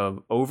like a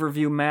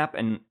overview map,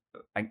 and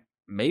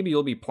maybe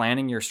you'll be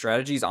planning your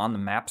strategies on the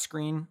map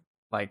screen.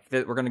 Like,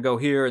 we're going to go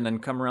here and then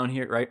come around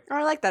here, right? Oh,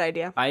 I like that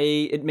idea.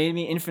 It made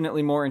me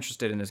infinitely more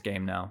interested in this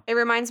game now. It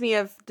reminds me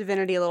of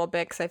Divinity a little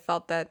bit, because I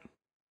felt that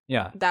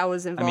that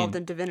was involved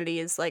in Divinity,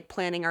 is like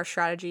planning our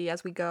strategy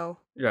as we go.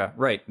 Yeah,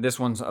 right. This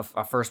one's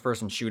a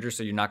first-person shooter,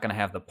 so you're not going to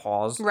have the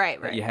pause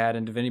that you had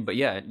in Divinity. But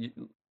yeah,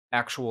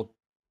 actual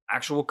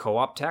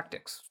co-op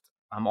tactics.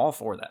 I'm all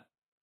for that.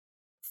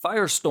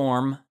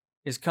 Firestorm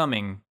is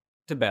coming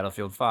to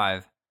Battlefield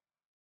 5.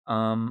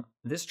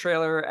 This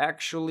trailer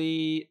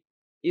actually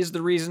is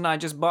the reason I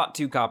just bought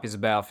 2 copies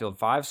of Battlefield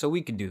 5, so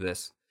we could do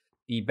this.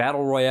 The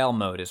Battle Royale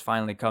mode is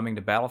finally coming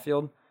to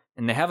Battlefield,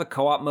 and they have a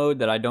co-op mode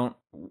that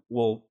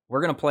we're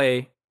going to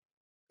play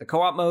the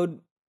co-op mode,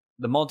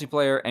 the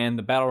multiplayer, and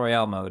the Battle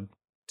Royale mode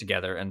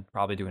together, and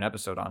probably do an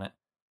episode on it.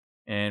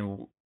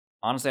 And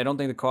honestly, I don't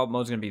think the co-op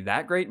mode is going to be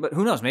that great, but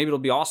who knows? Maybe it'll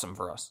be awesome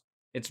for us.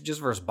 It's just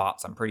versus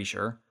bots, I'm pretty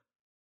sure.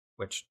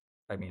 Which,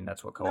 I mean,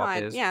 that's what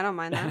co-op is. Yeah, I don't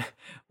mind that.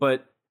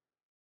 But,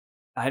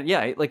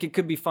 like, it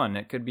could be fun.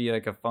 It could be,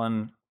 like, a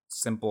fun,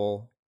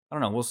 simple... I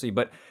don't know, we'll see.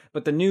 But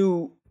the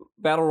new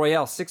Battle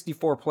Royale,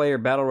 64-player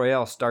Battle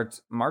Royale,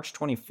 starts March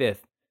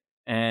 25th.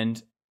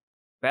 And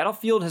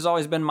Battlefield has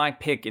always been my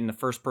pick in the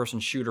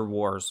first-person shooter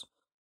wars.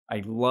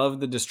 I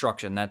love the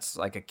destruction. That's,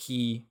 like, a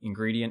key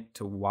ingredient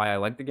to why I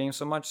like the game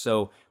so much.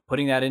 So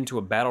putting that into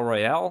a Battle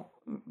Royale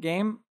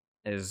game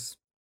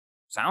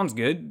sounds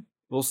good.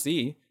 We'll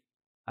see.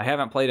 I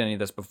haven't played any of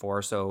this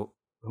before, so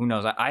who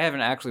knows? I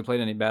haven't actually played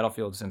any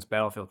Battlefield since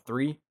Battlefield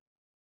 3,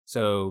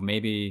 so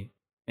maybe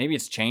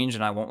it's changed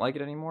and I won't like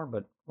it anymore,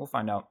 but we'll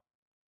find out.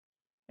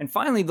 And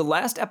finally, the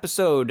last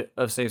episode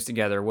of Saves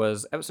Together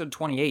was episode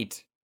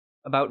 28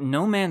 about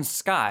No Man's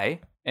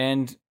Sky,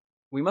 and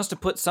we must have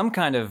put some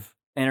kind of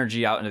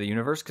energy out into the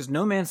universe because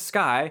No Man's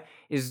Sky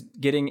is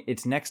getting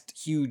its next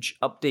huge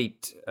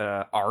update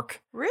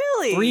arc.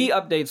 Really? 3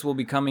 updates will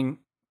be coming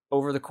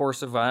over the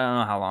course of I don't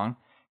know how long.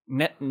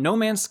 No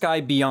Man's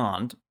Sky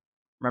Beyond.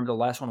 Remember the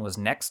last one was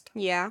Next?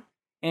 Yeah.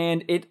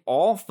 And it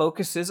all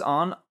focuses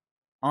on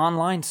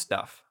online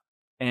stuff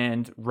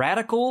and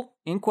radical,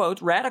 in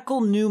quotes,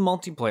 radical new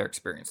multiplayer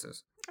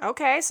experiences.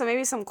 Okay, so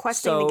maybe some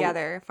questing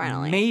together,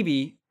 finally.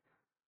 Maybe,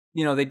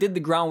 they did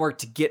the groundwork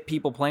to get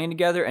people playing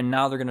together, and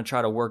now they're going to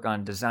try to work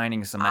on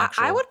designing some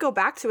actual... I would go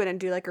back to it and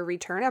do like a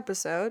return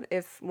episode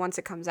once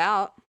it comes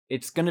out.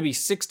 It's going to be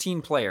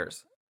 16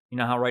 players. You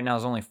know how right now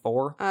there's only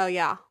 4? Oh,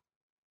 yeah.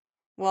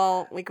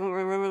 Well, we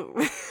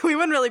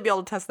wouldn't really be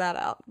able to test that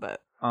out,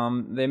 but...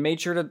 They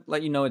made sure to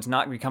let you know it's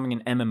not becoming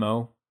an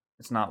MMO.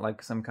 It's not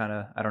like some kind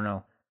of, I don't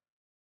know.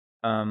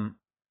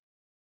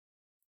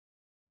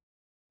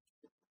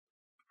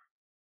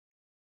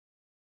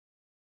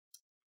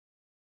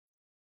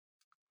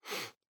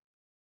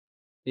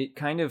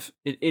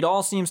 It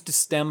all seems to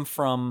stem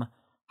from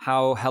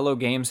how Hello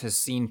Games has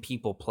seen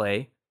people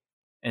play.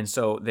 And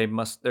so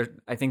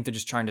I think they're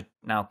just trying to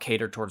now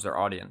cater towards their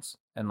audience.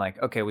 And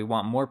like, okay, we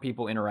want more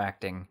people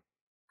interacting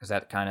because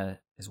that kind of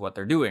is what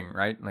they're doing,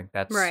 right? Like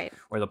that's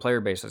where the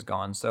player base has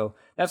gone. So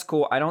that's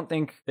cool. I don't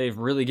think they've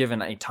really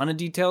given a ton of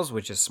details,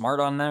 which is smart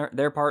on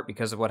their part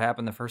because of what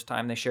happened the first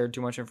time they shared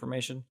too much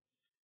information.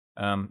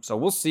 So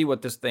we'll see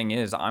what this thing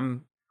is.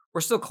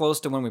 We're still close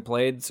to when we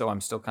played, so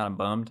I'm still kind of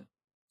bummed.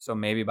 So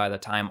maybe by the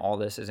time all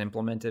this is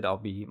implemented, I'll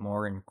be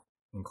more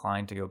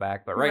inclined to go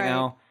back. But right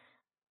now,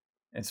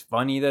 it's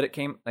funny that it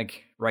came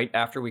like right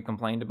after we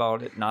complained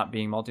about it not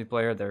being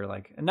multiplayer. They're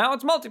like, and now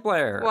it's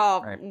multiplayer.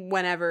 Well,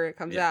 whenever it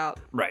comes out.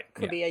 Right.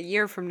 Could be a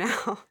year from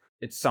now.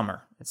 It's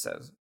summer, it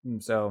says.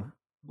 So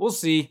we'll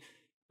see.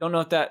 Don't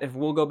know if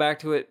we'll go back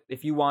to it.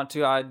 If you want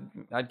to,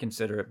 I'd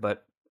consider it.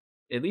 But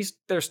at least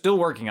they're still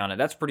working on it.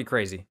 That's pretty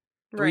crazy.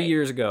 3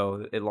 years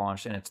ago it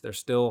launched, and they're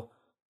still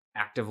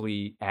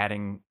actively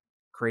adding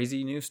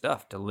crazy new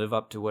stuff to live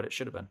up to what it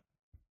should have been.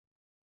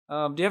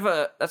 Do you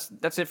have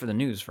that's it for the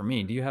news for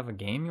me. Do you have a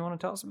game you want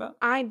to tell us about?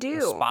 I do.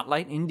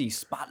 Indie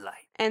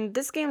Spotlight. And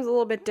this game's a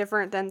little bit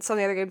different than some of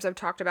the other games I've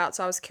talked about,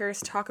 so I was curious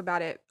to talk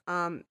about it.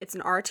 It's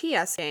an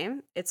RTS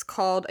game. It's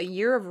called A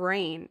Year of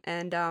Rain,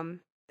 and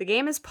the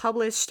game is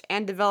published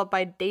and developed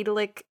by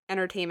Daedalic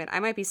Entertainment. I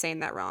might be saying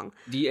that wrong.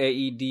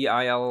 Daedalic.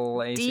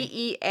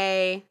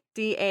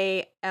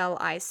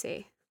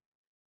 Deadalic.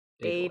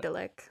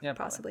 Daedalic,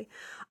 possibly.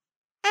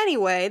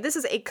 Anyway, this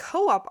is a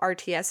co-op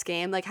RTS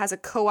game, like has a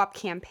co-op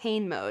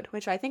campaign mode,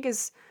 which I think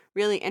is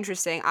really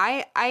interesting.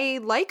 I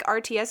like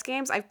RTS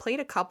games. I've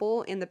played a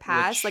couple in the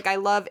past. Like I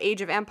love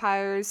Age of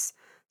Empires,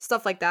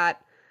 stuff like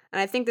that.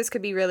 And I think this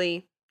could be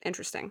really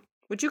interesting.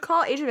 Would you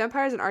call Age of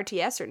Empires an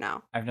RTS or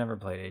no? I've never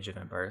played Age of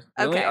Empires.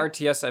 The only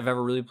RTS I've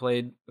ever really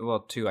played,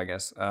 well, 2, I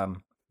guess.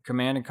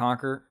 Command and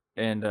Conquer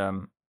and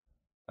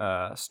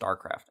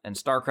StarCraft. And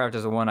StarCraft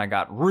is the one I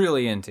got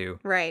really into.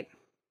 Right.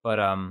 But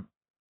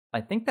I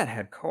think that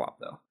had co-op,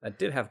 though. That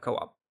did have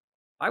co-op.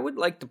 I would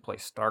like to play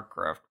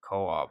StarCraft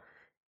co-op.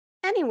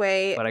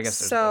 Anyway, but I guess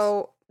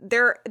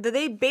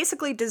they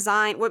basically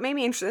designed, what made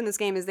me interested in this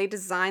game is they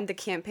designed the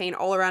campaign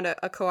all around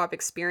a co-op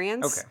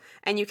experience. Okay.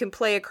 And you can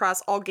play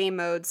across all game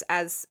modes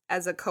as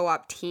a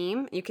co-op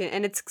team.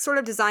 And it's sort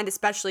of designed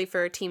especially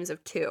for teams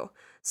of 2.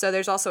 So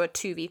there's also a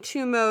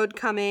 2v2 mode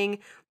coming.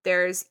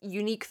 There's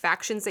unique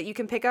factions that you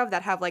can pick up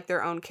that have like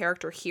their own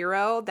character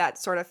hero that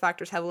sort of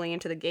factors heavily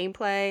into the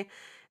gameplay.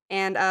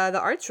 And the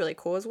art's really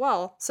cool as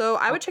well. So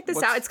I would check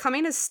this out. It's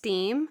coming to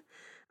Steam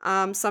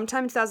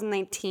sometime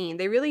 2019.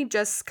 They really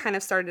just kind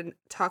of started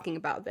talking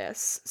about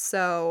this.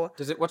 So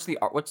what's the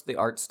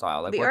art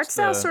style? Like, the art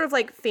style is sort of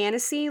like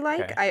fantasy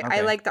like. Okay.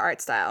 I like the art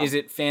style. Is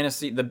it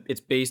fantasy?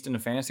 It's based in a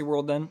fantasy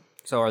world then?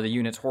 So are the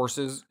units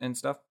horses and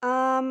stuff?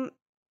 I'm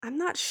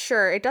not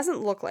sure. It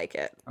doesn't look like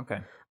it. Okay.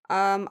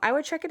 I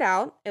would check it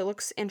out. It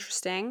looks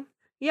interesting.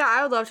 Yeah,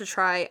 I would love to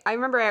try. I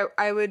remember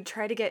I would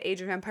try to get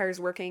Age of Empires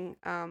working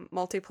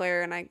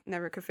multiplayer, and I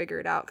never could figure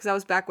it out because that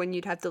was back when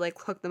you'd have to like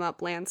hook them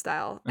up LAN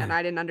style, and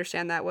I didn't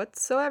understand that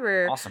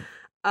whatsoever.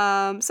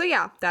 Awesome. So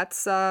yeah,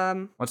 that's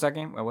What's that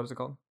game? What is it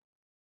called?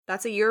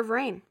 That's A Year of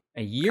Rain.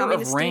 A Year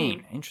of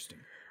Rain. Interesting.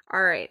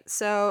 All right,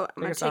 so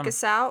I'm gonna take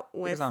us out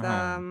with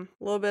a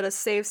little bit of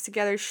Saves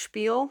Together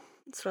spiel.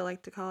 That's what I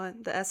like to call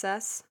it, the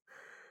SS.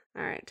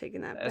 All right,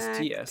 taking that back.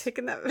 STS.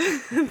 Taking that.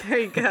 There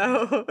you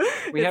go.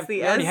 We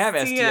already have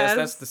STS.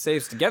 That's the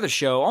Saves Together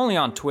show, only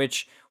on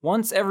Twitch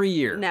once every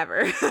year.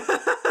 Never.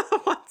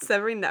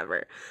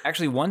 Never.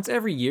 Actually, once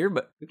every year,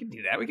 but we can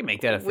do that. We can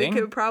make that a thing.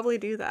 We could probably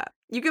do that.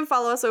 You can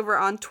follow us over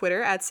on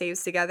Twitter at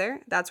Saves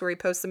Together. That's where we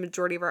post the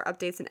majority of our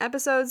updates and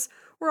episodes.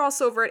 We're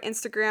also over at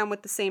Instagram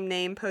with the same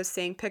name,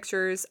 posting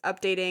pictures,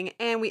 updating,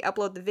 and we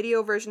upload the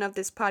video version of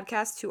this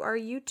podcast to our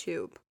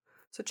YouTube.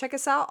 So check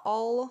us out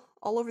all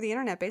over the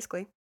internet,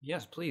 basically.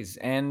 Yes, please.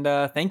 And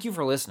thank you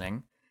for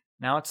listening.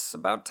 Now it's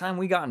about time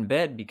we got in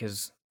bed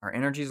because our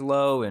energy's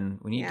low and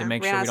we need to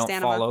make sure we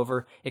don't fall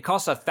over. It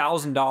costs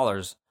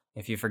 $1,000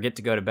 if you forget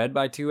to go to bed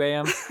by 2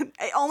 a.m.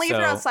 Only if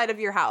you're outside of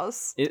your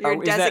house.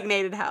 Your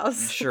designated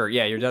house. Sure,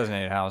 yeah, your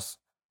designated house.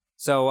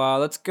 So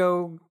let's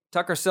go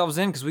tuck ourselves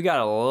in because we got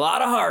a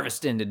lot of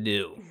harvesting to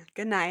do.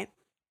 Good night.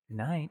 Good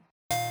night.